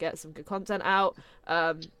trying to get some good content out.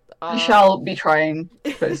 I shall be trying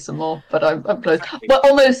to post some more, but I'm close. We're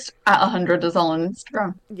almost at 100 as well on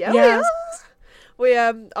Instagram. Yeah, yes. We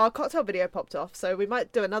our cocktail video popped off, so we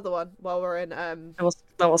might do another one while we're in.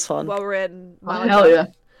 That was fun. While we're in. Hell yeah.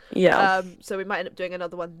 Yeah. So we might end up doing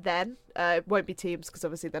another one then. It won't be teams because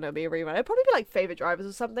obviously then it'll be a rerun. It'll probably be like favorite drivers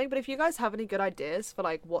or something. But if you guys have any good ideas for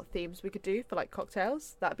like what themes we could do for like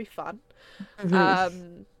cocktails, that'd be fun.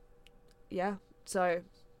 Mm-hmm. Yeah. So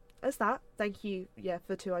that's that. Thank you. Yeah,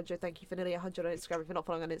 for 200. Thank you for nearly 100 on Instagram. If you're not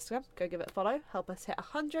following on Instagram, go give it a follow. Help us hit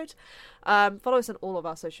 100. Follow us on all of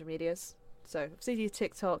our social medias. So obviously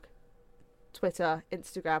TikTok, Twitter,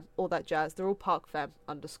 Instagram, all that jazz. They're all Parc_Femme_,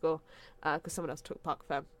 because someone else took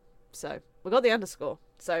Parc_Femme. So we got the underscore.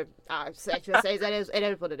 So it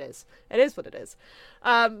is what it is. It is what it is.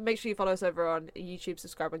 Make sure you follow us over on YouTube.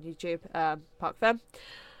 Subscribe on YouTube. Parc_Femme.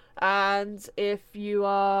 And if you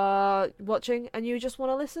are watching and you just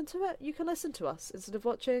want to listen to it, you can listen to us instead of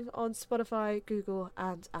watching on Spotify, Google,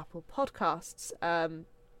 and Apple Podcasts.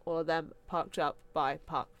 All of them parked up by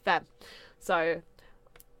Parc_Femme. So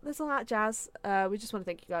there's all that jazz. We just want to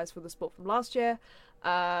thank you guys for the support from last year.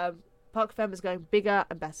 Parc_Femme is going bigger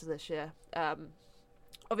and better this year.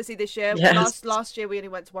 Obviously this year, last year we only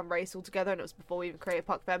went to one race altogether, and it was before we even created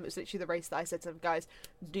Parc_Femme. It was literally the race that I said to them, guys,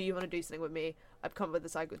 do you want to do something with me? I've come up with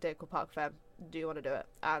this idea called Parc_Femme. Do you want to do it?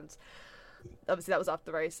 And obviously that was after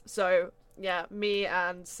the race. So yeah, me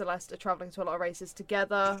and Celeste are traveling to a lot of races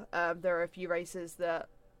together. There are a few races that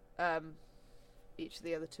each of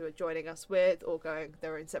the other two are joining us with or going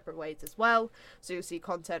their own separate ways as well. So you'll see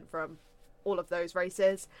content from all of those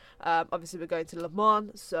races. Obviously we're going to Le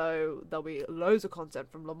Mans, so there'll be loads of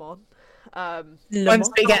content from Le Mans.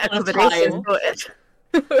 Once we get accommodation sorted.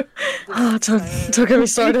 Don't get me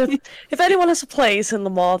started. If anyone has a place in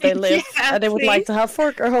Le Mans they live and they would like to have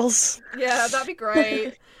 4 girls. Yeah, that'd be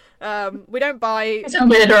great. We don't buy. Don't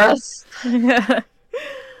murder us.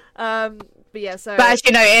 But yeah, so. But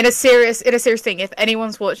actually, no. In a serious thing, if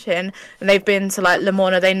anyone's watching and they've been to like Le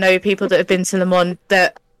Mans, or they know people that have been to Le Mans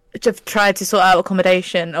that have tried to sort out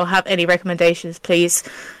accommodation or have any recommendations, please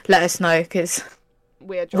let us know, because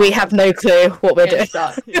we have no clue what we're doing.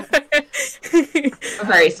 We're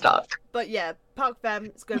very stuck. But yeah,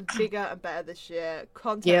 Parc_Femme is going bigger and better this year.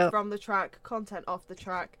 Content from the track, content off the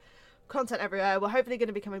track, content everywhere. We're hopefully going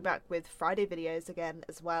to be coming back with Friday videos again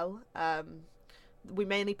as well. We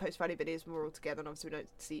mainly post Friday videos when we're all together, and obviously we don't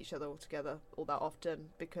see each other all together all that often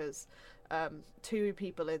because 2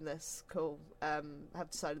 people in this call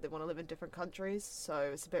have decided they want to live in different countries,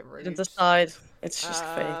 so it's a bit rude. You decide. It's just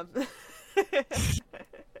fake.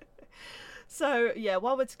 So yeah,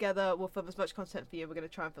 while we're together, we'll film as much content for you. We're going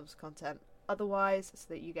to try and film some content otherwise, so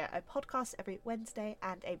that you get a podcast every Wednesday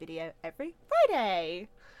and a video every Friday.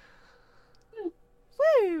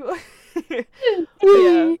 Woo!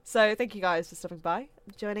 Yeah. So thank you guys for stopping by,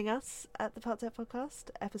 joining us at the Parc Podcast,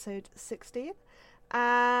 episode 16.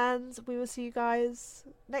 And we will see you guys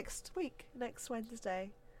next week, next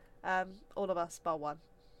Wednesday. All of us, bar one.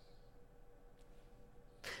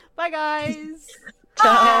 Bye, guys.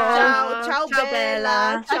 Ciao. Ciao, ciao, Ciao, Bella.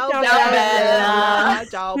 Bella. Ciao, Ciao, Bella. Bella.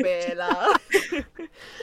 Ciao, Bella.